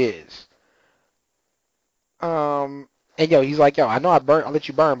really is. And he's like, I know I'll let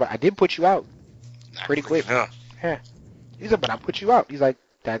you burn, but I did put you out pretty quick. Yeah. He said, but I put you out. He's like,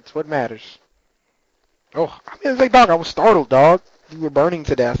 that's what matters. Oh, it's like, dog, I was startled, dog. You were burning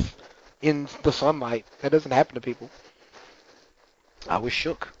to death in the sunlight. That doesn't happen to people. I was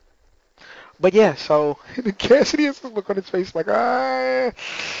shook. But yeah, so Cassidy has this look on his face like, I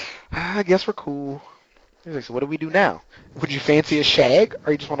guess we're cool. He's like, so what do we do now? Would you fancy a shag,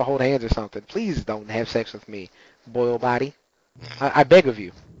 or you just want to hold hands or something? Please don't have sex with me, boil body. I beg of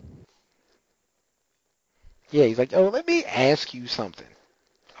you. Yeah, he's like, let me ask you something.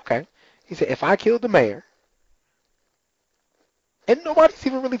 Okay. He said, if I killed the mayor, and nobody's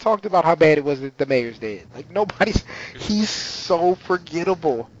even really talked about how bad it was that the mayor's dead. Like, he's so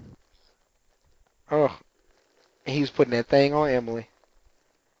forgettable. Oh. And he was putting that thing on Emily.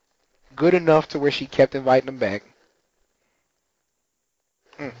 Good enough to where she kept inviting him back.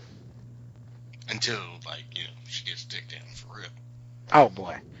 Until, she gets dick down for real. Oh,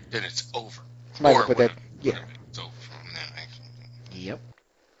 boy. Then it's over. Somebody put that... Yeah. It's over from now, actually. Yep.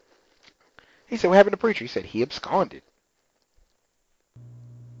 He said, what happened to Preacher? He said, he absconded.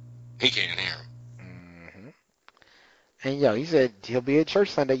 He can't hear him. Mm-hmm. And, he said, he'll be at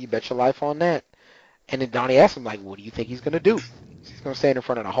church Sunday. You bet your life on that. And then Donnie asked him, what do you think he's going to do? He's going to stand in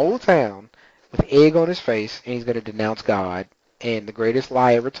front of the whole town with egg on his face, and he's going to denounce God. And the greatest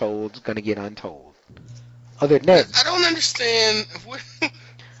lie ever told is going to get untold. Other than that... I don't understand...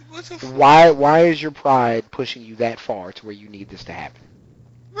 Why is your pride pushing you that far to where you need this to happen?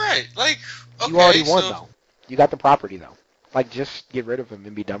 Right, okay, you already won, though. You got the property, though. Just get rid of him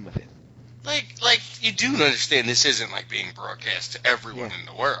and be done with it. You do understand this isn't being broadcast to everyone in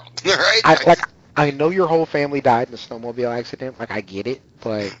the world, right? I know your whole family died in a snowmobile accident. I get it,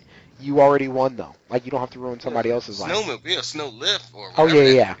 but you already won, though. You don't have to ruin somebody else's life. Snowmobile, snow lift, or whatever. Oh,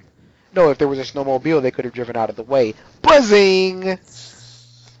 yeah. No, if there was a snowmobile, they could have driven out of the way. Buzzing!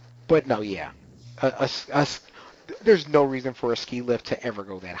 But no, yeah. There's no reason for a ski lift to ever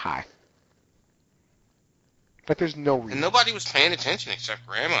go that high. There's no reason. And nobody was paying attention except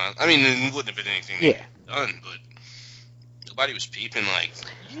Grandma. I mean, it wouldn't have been anything done, but nobody was peeping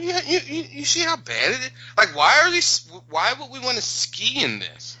you see how bad it is? Why would we want to ski in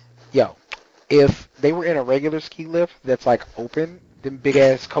this? Yo, if they were in a regular ski lift that's open, them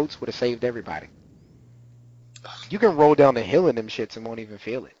big-ass coats would have saved everybody. You can roll down the hill in them shits and won't even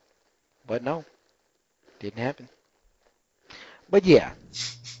feel it. But no, didn't happen. But yeah.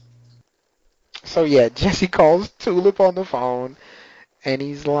 So yeah, Jesse calls Tulip on the phone, and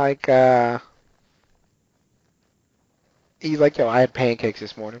he's like, yo, I had pancakes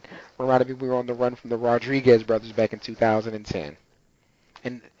this morning. Reminded me we were on the run from the Rodriguez brothers back in 2010.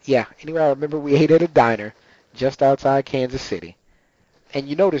 And yeah, anyway, I remember we ate at a diner just outside Kansas City. And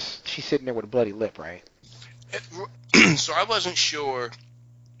you notice she's sitting there with a bloody lip, right? So I wasn't sure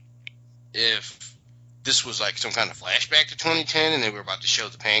if this was like some kind of flashback to 2010 and they were about to show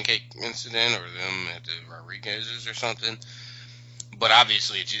the pancake incident or them at the Rodriguez's or something. But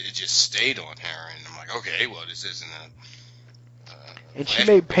obviously it just stayed on her, and I'm like, okay, well, this isn't a... and she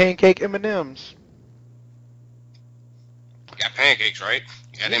made pancake M&Ms. You got pancakes, right?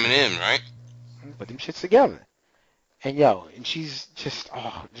 You got M&Ms, right? Put them shits together. And yo, and she's just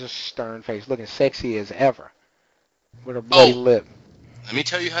stern face, looking sexy as ever, with her bloody lip. Let me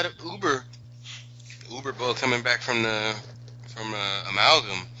tell you how the Uber boy coming back from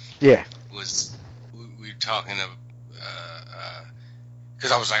Amalgam. Yeah. Was we were talking of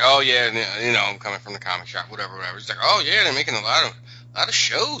because I was like, oh yeah, you know, I'm coming from the comic shop, whatever. He's like, oh yeah, they're making a lot of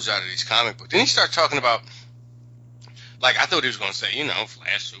shows out of these comic books. Then he started talking about, like, I thought he was going to say, you know,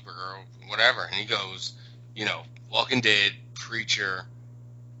 Flash, Supergirl, whatever, and he goes, you know, Walking Dead, Preacher,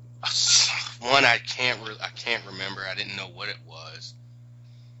 one I can't remember. I didn't know what it was,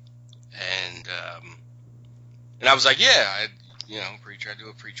 and I was like, yeah, Preacher. I do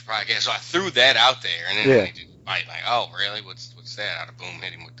a Preacher podcast, so I threw that out there, and then when he did the bite, like, oh really? What's that? Out of boom,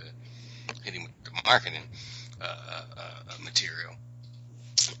 hit him with the marketing material.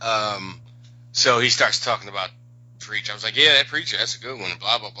 So he starts talking about Preacher. I was like, yeah, that Preacher, that's a good one, and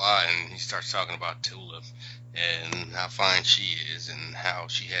blah blah blah, and he starts talking about Tulip and how fine she is, and how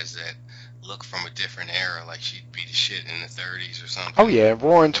she has that look from a different era, like she'd be the shit in the 30s or something. Oh yeah,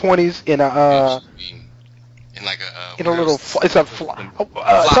 roaring 20s in a in like a in a little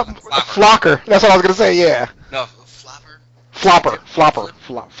flocker. That's what I was gonna say. Yeah. No, flapper. Flapper.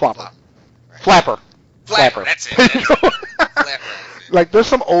 That's it. Flapper. Like, there's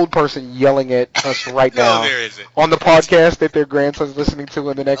some old person yelling at us right now there isn't. On the podcast that their grandson's listening to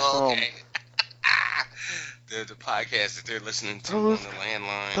in the next room. The podcast that they're listening to on the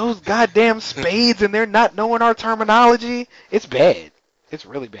landline. Those goddamn spades, and they're not knowing our terminology. It's bad. It's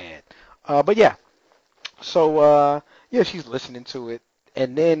really bad. But yeah. So, yeah, she's listening to it.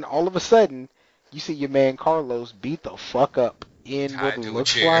 And then all of a sudden, you see your man Carlos beat the fuck up in what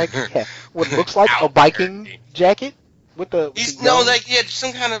looks like a biking jacket.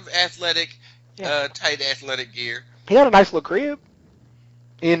 Some kind of athletic, tight athletic gear. He had a nice little crib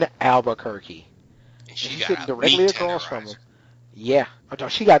in Albuquerque. And she's sitting directly across from him. Yeah.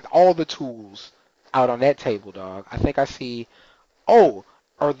 She got all the tools out on that table, dog. I think I see... Oh,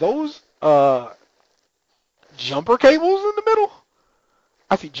 are those jumper cables in the middle?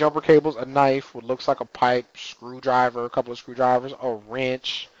 I see jumper cables, a knife, what looks like a pipe, screwdriver, a couple of screwdrivers, a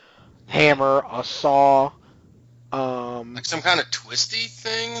wrench, hammer, a saw. Like some kind of twisty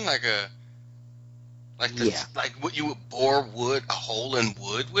thing, like what you would bore a hole in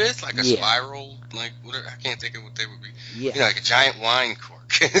wood with, like a spiral, like whatever. I can't think of what they would be. Yeah. You know, like a giant wine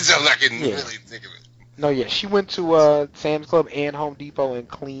cork. So I can really think of it. No, yeah, she went to Sam's Club and Home Depot and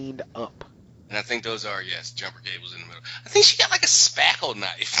cleaned up. And I think those are jumper cables in the middle. I think she got like a spackle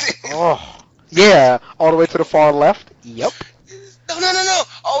knife. Oh, yeah, all the way to the far left. Yep. No.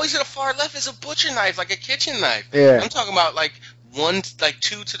 Always to the far left is a butcher knife, like a kitchen knife. Yeah. I'm talking about like one and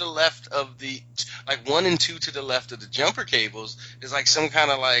two to the left of the jumper cables is like some kind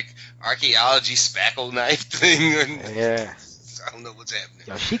of like archaeology spackle knife thing. Yeah. I don't know what's happening.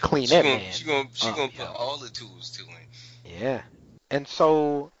 Yo, she cleaned that, man. She's gonna put all the tools to him. Yeah. And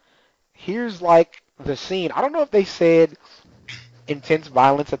so here's like the scene. I don't know if they said intense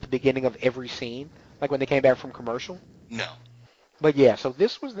violence at the beginning of every scene, like when they came back from commercial. No. But yeah, so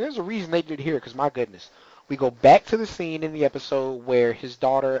there's a reason they did here, because my goodness. We go back to the scene in the episode where his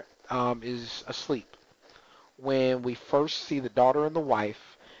daughter is asleep. When we first see the daughter and the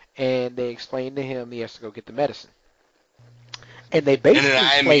wife, and they explain to him he has to go get the medicine. And they basically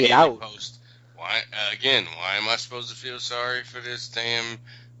play it out. Why am I supposed to feel sorry for this damn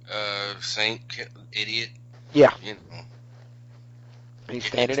saint idiot? Yeah. You know. And he's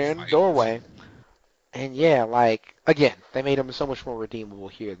standing there in the doorway. And yeah, like, again, they made him so much more redeemable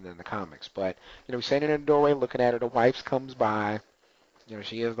here than in the comics. But, he's standing in the doorway looking at her. The wife comes by.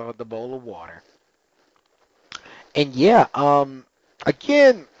 She has the bowl of water. And yeah,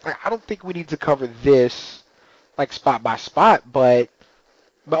 again, I don't think we need to cover this, like, spot by spot, but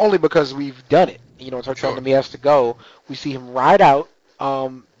only because we've done it It's her turn. He has to go. We see him ride out.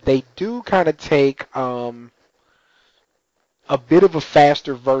 They do kind of take a bit of a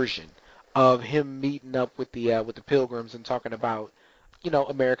faster version of him meeting up with the Pilgrims and talking about,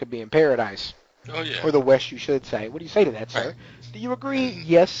 America being paradise. Oh yeah. Or the West, you should say. What do you say to that, sir? Right. Do you agree,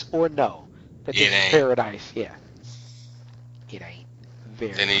 yes or no, that this is paradise? Yeah. It ain't.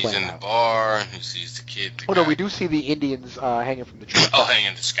 Then he's in the bar and he sees the kid. No, we do see the Indians hanging from the tree.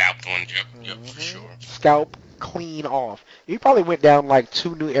 Hanging the scalped one. Yep, for sure. Scalp clean off. He probably went down like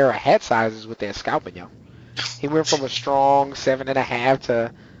 2 new era hat sizes with that scalping, yo. He went from a strong 7.5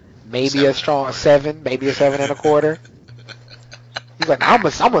 to maybe a strong 7, maybe a 7.25. He's like, I'm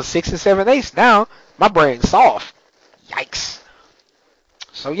a 6 7/8 now. My brain's soft. Yikes.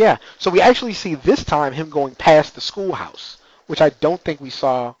 So yeah. So we actually see this time him going past the schoolhouse, which I don't think we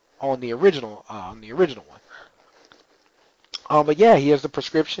saw on the original one. But yeah, he has the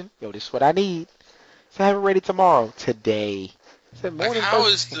prescription. Yo, this is what I need. So have it ready tomorrow. Today. How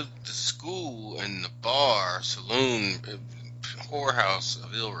is the school and the bar, saloon, whorehouse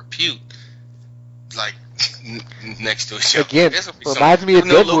of ill repute, like next to each other? Again, reminds me of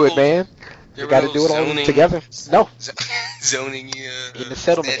Deadwood, man. You got to do it all together. No. Zoning. In the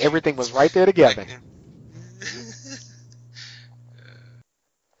settlement, everything was right there together.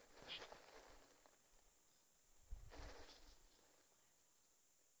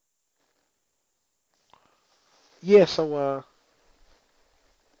 Yeah, so,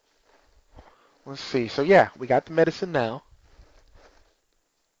 let's see. So, yeah, we got the medicine now.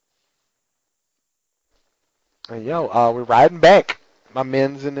 And, we're riding back. My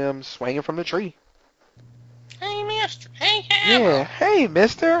men's and them swinging from the tree. Hey, mister. Hey, Hammer. Yeah, hey,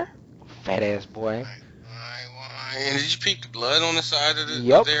 mister. Fat ass boy. And did you peek the blood on the side of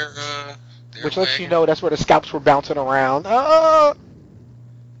their which lets you know that's where the scalps were bouncing around. Oh,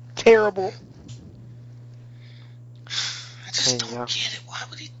 terrible. I just don't get it. Why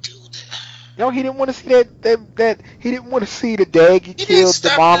would he do that? He didn't want to see that he didn't want to see the dad get killed,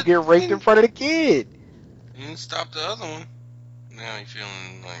 the mom get raped in front of the kid. He didn't stop the other one. Now he's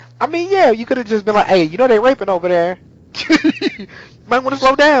feeling like... I mean, yeah, you could have just been like, hey, they raping over there. You might want to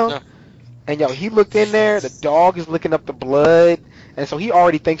slow down. No. And, he looked in there. The dog is licking up the blood. And so he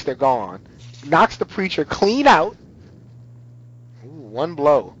already thinks they're gone. Knocks the preacher clean out. Ooh, one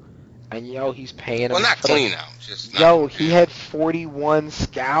blow. And, he's paying him. Well, not clean out. Just he had 41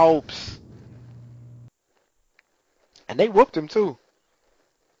 scalps. And they whooped him, too.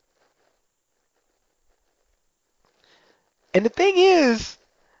 And the thing is,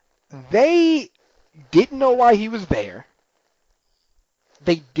 they didn't know why he was there.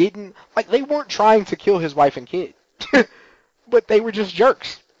 They weren't trying to kill his wife and kid. But they were just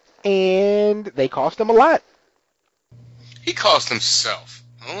jerks. And they cost him a lot. He cost himself.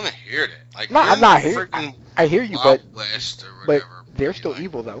 I don't want to hear that. Like, no, I'm not hearing. I hear you, but West or whatever, they're still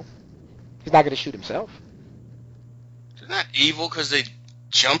evil, though. He's not going to shoot himself. They're not evil because they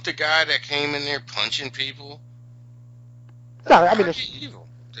jumped a guy that came in there punching people. No, I mean, evil.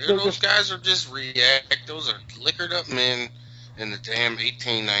 Those guys are just react. Those are liquored up men in the damn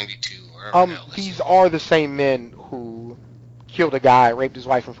 1892. These are the same men who killed a guy, raped his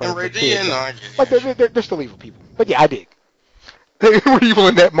wife in front of the kid. But they're still evil people. But yeah, I dig. They were evil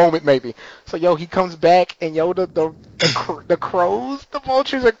in that moment, maybe. So he comes back, and the crows, the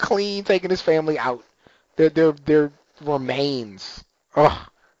vultures are clean, taking his family out. They're remains. Ugh.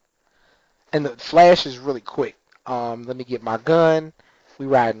 And the flash is really quick. Let me get my gun. We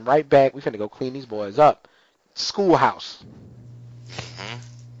riding right back. We finna go clean these boys up. Schoolhouse. Mm-hmm.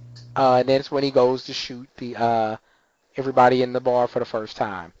 And then it's when he goes to shoot the everybody in the bar for the first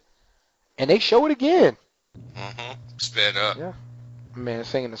time. And they show it again. Mm-hmm. Sped up. Yeah. Man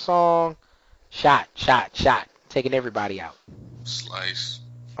singing the song. Shot. Taking everybody out. Slice.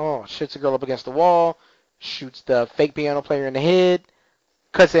 Oh, shoots a girl up against the wall. Shoots the fake piano player in the head.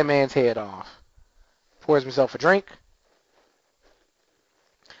 Cuts that man's head off. Pours himself a drink.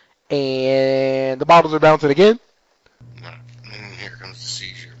 And the bottles are bouncing again. And here comes the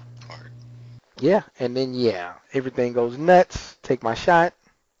seizure part. Yeah, and then, everything goes nuts. Take my shot.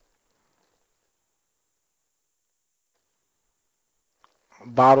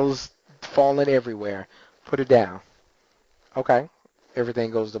 Bottles falling everywhere. Put it down. Okay. Everything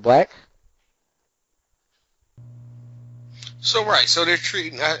goes to black. So, so they're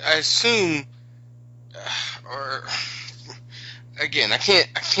treating, I assume, or again, I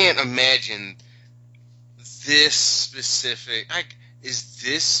can't imagine this specific. Is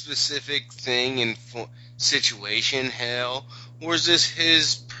this specific thing in situation hell, or is this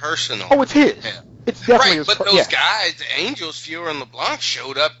his personal? Oh, it's his. Hell? It's definitely right, but those guys, the Angels, Fuhrer and LeBlanc,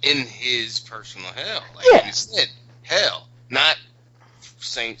 showed up in his personal hell. Like you said, hell, not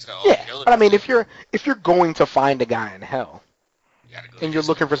Saints hell. Yeah, but I mean, if you're going to find a guy in hell, and you're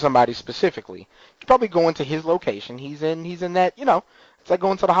looking for somebody specifically, you're probably going to his location. He's in that, it's like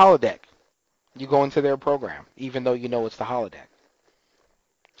going to the holodeck. You go into their program, even though you know it's the holodeck.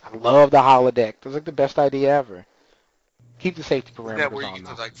 I love the holodeck. It's like the best idea ever. Keep the safety parameters on. Is that where you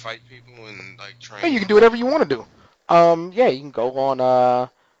get to fight people and train? Yeah, you can do whatever you want to do. Yeah, you can go on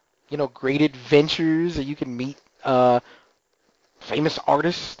great adventures, or you can meet famous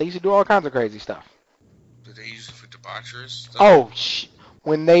artists. They used to do all kinds of crazy stuff. Did they use it for debaucherous?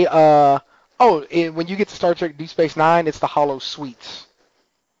 When you get to Star Trek Deep Space Nine, it's the Hollow Suites.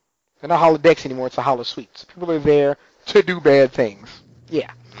 They're not holodecks anymore. It's the Hollow Suites. People are there to do bad things.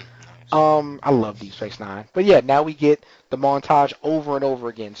 Yeah. I love Deep Space Nine. But yeah, now we get the montage over and over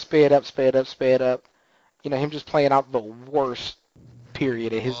again. Sped up, sped up, sped up. Him just playing out the worst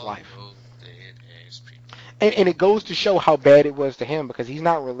period of his life. And it goes to show how bad it was to him because he's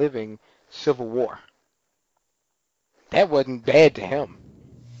not reliving Civil War. That wasn't bad to him.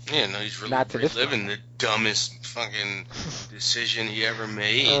 Yeah, no, he's reliving the dumbest fucking decision he ever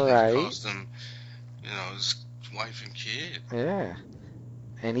made. Right. It cost him, his wife and kid. Yeah.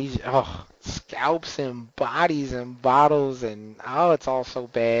 And he's, scalps and bodies and bottles and, it's all so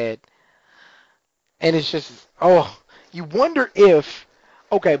bad. And it's just, you wonder if,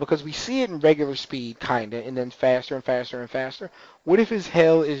 because we see it in regular speed, kind of, and then faster and faster and faster. What if his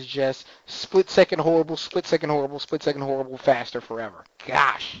hell is just split-second horrible, split-second horrible, split-second horrible, faster forever?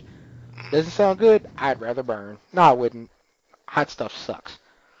 Gosh. Doesn't sound good? I'd rather burn. No, I wouldn't. Hot stuff sucks.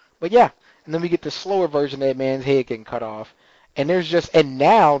 But yeah, and then we get the slower version of that man's head getting cut off. And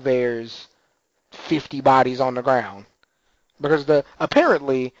now there's 50 bodies on the ground. Because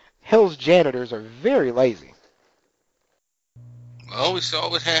apparently, Hell's janitors are very lazy. Well, we saw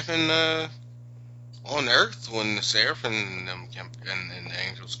what happened on Earth when the Seraphim and the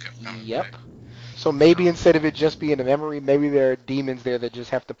Angels kept coming back. So maybe instead of it just being a memory, maybe there are demons there that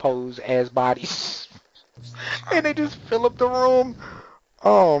just have to pose as bodies. And they just fill up the room.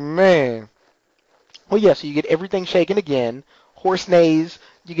 Oh, man. Well, yeah, so you get everything shaken again. Horse neighs.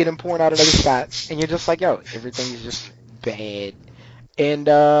 You get him pouring out another shot. And you're just like, everything is just bad. And,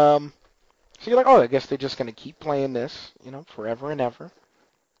 so you're like, I guess they're just going to keep playing this, forever and ever.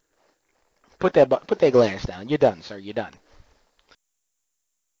 Put that glass down. You're done, sir. You're done.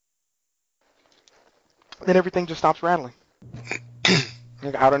 Then everything just stops rattling.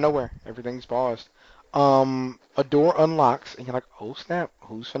 Out of nowhere. Everything's paused. A door unlocks, and you're like, oh, snap.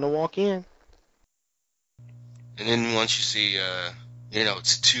 Who's going to walk in? And then once you see,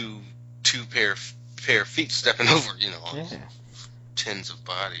 it's two pair of feet stepping over, tens of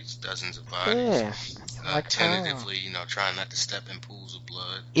bodies, dozens of bodies, tentatively, trying not to step in pools of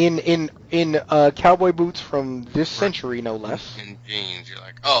blood. In cowboy boots from this century, no less. In jeans, you're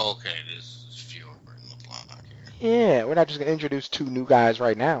like, okay, this is Fuhrer and LeBlanc here. Yeah, we're not just gonna introduce two new guys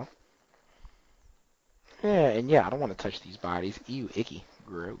right now. Yeah, and I don't want to touch these bodies. Ew, icky,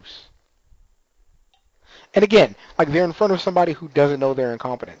 gross. And again, they're in front of somebody who doesn't know they're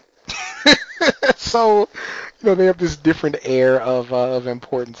incompetent. So, they have this different air of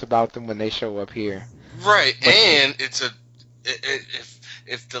importance about them when they show up here. Right, and it's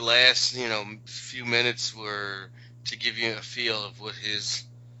if the last few minutes were to give you a feel of what his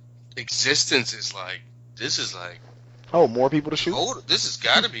existence is like, this is like. Oh, more people to shoot. This has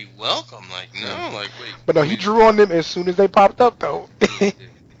got to be welcome. Wait. But no, he drew on them as soon as they popped up, though.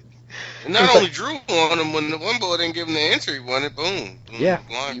 And not only drew on him, when the one boy didn't give him the answer he wanted, boom. Yeah.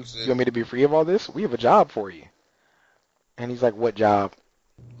 You want me to be free of all this? We have a job for you. And he's like, what job?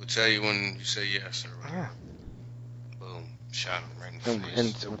 We'll tell you when you say yes or whatever. Yeah. Boom. Shot him right in the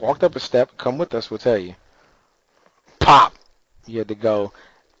face. And walked up a step. Come with us, we'll tell you. Pop. You had to go.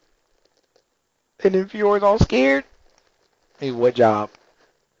 And then Fuhrer's all scared. Hey, what job?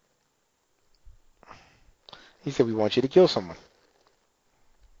 He said, we want you to kill someone.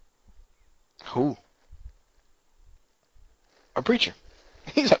 Who? A preacher.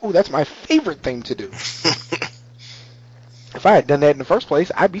 He's like, that's my favorite thing to do. If I had done that in the first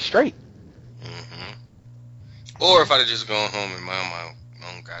place, I'd be straight. Mm-hmm. Or if I'd have just gone home and minded my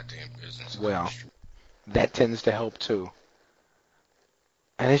own goddamn business. Well, that tends to help too.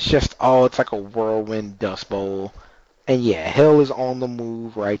 And it's just, it's like a whirlwind dust bowl. And yeah, Hell is on the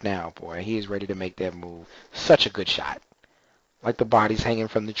move right now, boy. He is ready to make that move. Such a good shot. Like the bodies hanging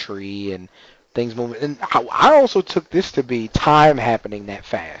from the tree and things moving. And I also took this to be time happening that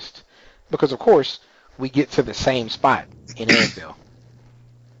fast. Because, of course, we get to the same spot in Annville.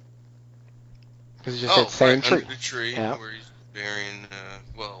 Because it's just that same tree. Under the tree where he's burying,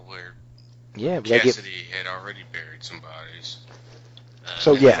 Cassidy had already buried some bodies.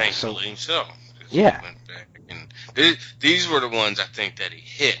 Thankfully, went back and these were the ones I think that he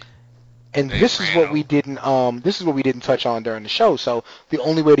hit. And this is what we didn't touch on during the show. So the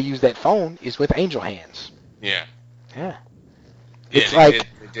only way to use that phone is with angel hands. Yeah. Yeah. It's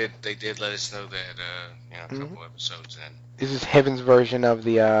they did let us know that a couple episodes in. This is Heaven's version of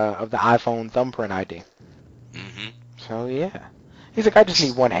the iPhone thumbprint ID. Mm-hmm. So yeah. He's like, I just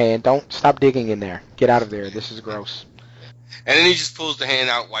need one hand. Don't stop digging in there. Get out of there. This is gross. And then he just pulls the hand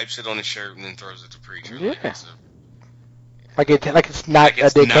out, wipes it on his shirt, and then throws it to Preacher. Yeah. Like it's not a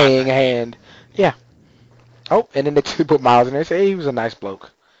decaying hand. Yeah. Oh, and then they put Miles in there and say, hey, he was a nice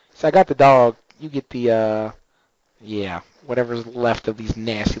bloke. So I got the dog. You get the, whatever's left of these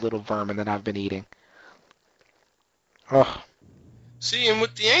nasty little vermin that I've been eating. Ugh. See, and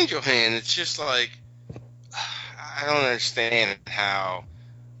with the angel hand, it's just like, I don't understand how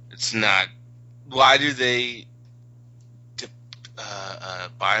it's not. Why do they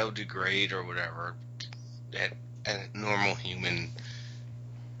biodegrade or whatever at a normal human?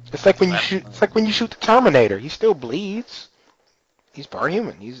 It's like when you shoot. It's like when you shoot the Terminator. He still bleeds. He's part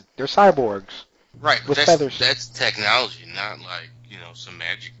human. They're cyborgs. Right, with feathers. That's technology, not like some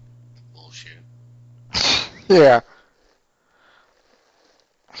magic bullshit. Yeah.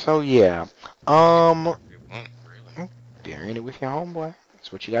 So yeah. Burying it with your homeboy.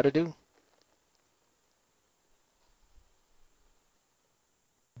 That's what you got to do.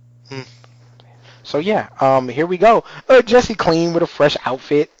 So yeah, here we go. Jesse clean with a fresh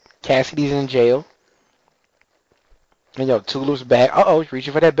outfit. Cassidy's in jail. And Tulu's back. He's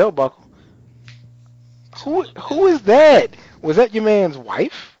reaching for that belt buckle. Who is that? Was that your man's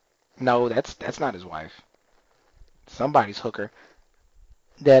wife? No, that's not his wife. Somebody's hooker.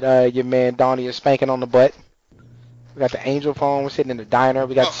 That your man Donnie is spanking on the butt. We got the angel phone. We're sitting in the diner.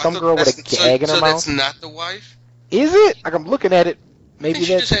 We got some girl with a gag in her mouth. So that's not the wife? Is it? Like, I'm looking at it. Maybe she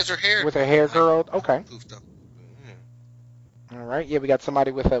just has her hair with her hair curled. Okay. All right. Yeah, we got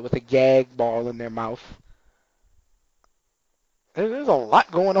somebody with a gag ball in their mouth. There's a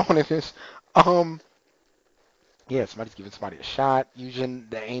lot going on in this. Yeah, somebody's giving somebody a shot, using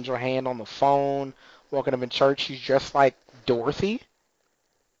the angel hand on the phone, walking up in church. She's just like Dorothy.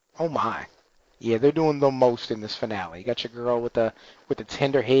 Oh my. Yeah, they're doing the most in this finale. You got your girl with the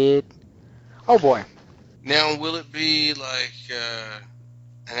tender head. Oh boy. Now, will it be like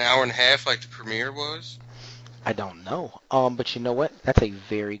an hour and a half like the premiere was? I don't know. But you know what? That's a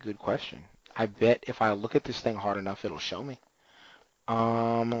very good question. I bet if I look at this thing hard enough, it'll show me.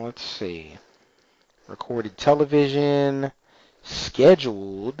 Let's see. Recorded television,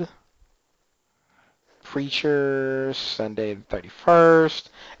 scheduled. Preacher, Sunday the 31st.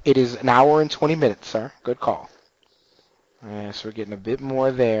 It is an hour and 20 minutes, sir. Good call. Yeah, so we're getting a bit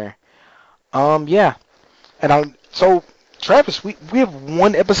more there. Yeah. And so Travis, we have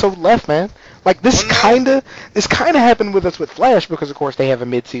one episode left, man. Like this kinda happened with us with Flash because of course they have a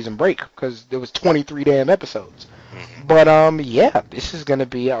mid-season break because there was 23 damn episodes. But yeah, this is gonna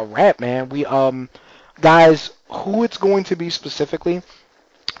be a wrap, man. We guys, who it's going to be specifically,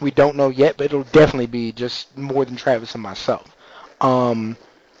 we don't know yet, but it'll definitely be just more than Travis and myself.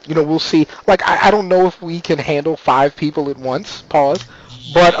 We'll see. Like I don't know if we can handle 5 people at once. Pause.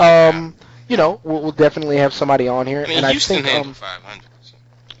 But we'll definitely have somebody on here. I Houston handled 500. So.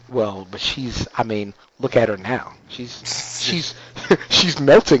 Well, but look at her now. She's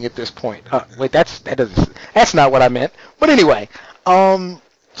melting at this point. Wait, that's not what I meant. But anyway,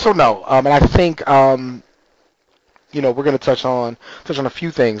 so no, and I think we're gonna touch on a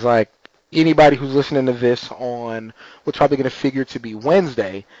few things. Like anybody who's listening to this on what's probably gonna figure to be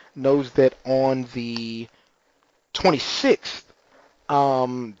Wednesday knows that on the 26th,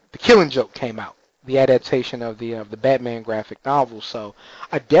 The Killing Joke came out, the adaptation of the Batman graphic novel. So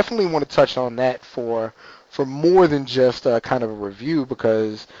I definitely want to touch on that for more than just kind of a review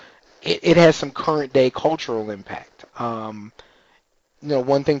because it has some current day cultural impact. One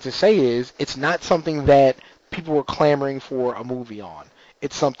thing to say is it's not something that people were clamoring for a movie on.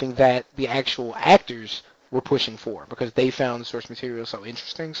 It's something that the actual actors were pushing for because they found the source material so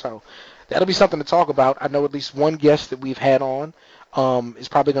interesting. So that'll be something to talk about. I know at least one guest that we've had on is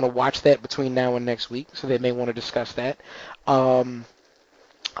probably going to watch that between now and next week, so they may want to discuss that.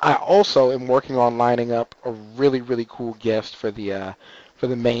 I also am working on lining up a really, really cool guest for the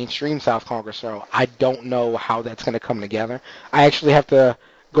mainstream South Congress. So I don't know how that's going to come together. I actually have to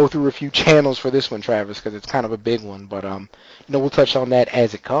go through a few channels for this one, Travis, because it's kind of a big one. But we'll touch on that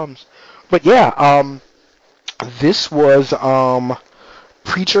as it comes. But yeah, this was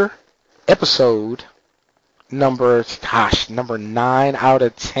Preacher, episode number 9 out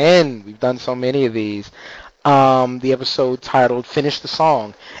of 10. We've done so many of these. The episode titled Finish the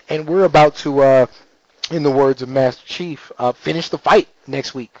Song. And we're about to, in the words of Master Chief, finish the fight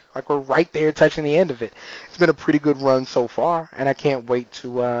next week. Like, we're right there touching the end of it. It's been a pretty good run so far, and I can't wait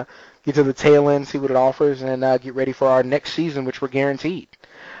to get to the tail end, see what it offers, and get ready for our next season, which we're guaranteed.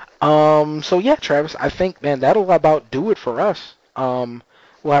 So yeah, Travis, I think, man, that'll about do it for us.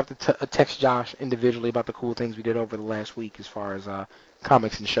 We'll have to text Josh individually about the cool things we did over the last week as far as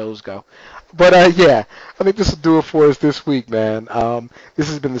comics and shows go. But yeah, I think this will do it for us this week, man. This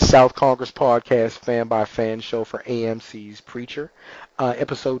has been the South Congress Podcast Fan by Fan show for AMC's Preacher,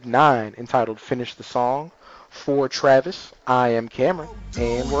 episode 9, entitled Finish the Song. For Travis, I am Cameron,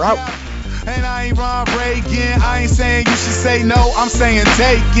 and we're out. And I ain't Ron Reagan, I ain't saying you should say no, I'm saying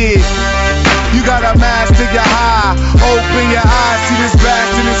take it. You gotta master your high, open your eyes, see this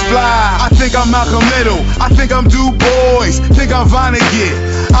vast and this fly. I think I'm Malcolm Middle, I think I'm Du Bois, think I'm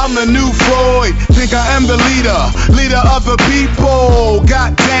Vonnegut, I'm the new Freud, think I am the leader of the people.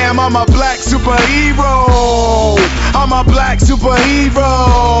 Goddamn, I'm a black superhero, I'm a black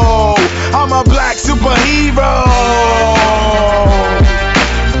superhero, I'm a black superhero.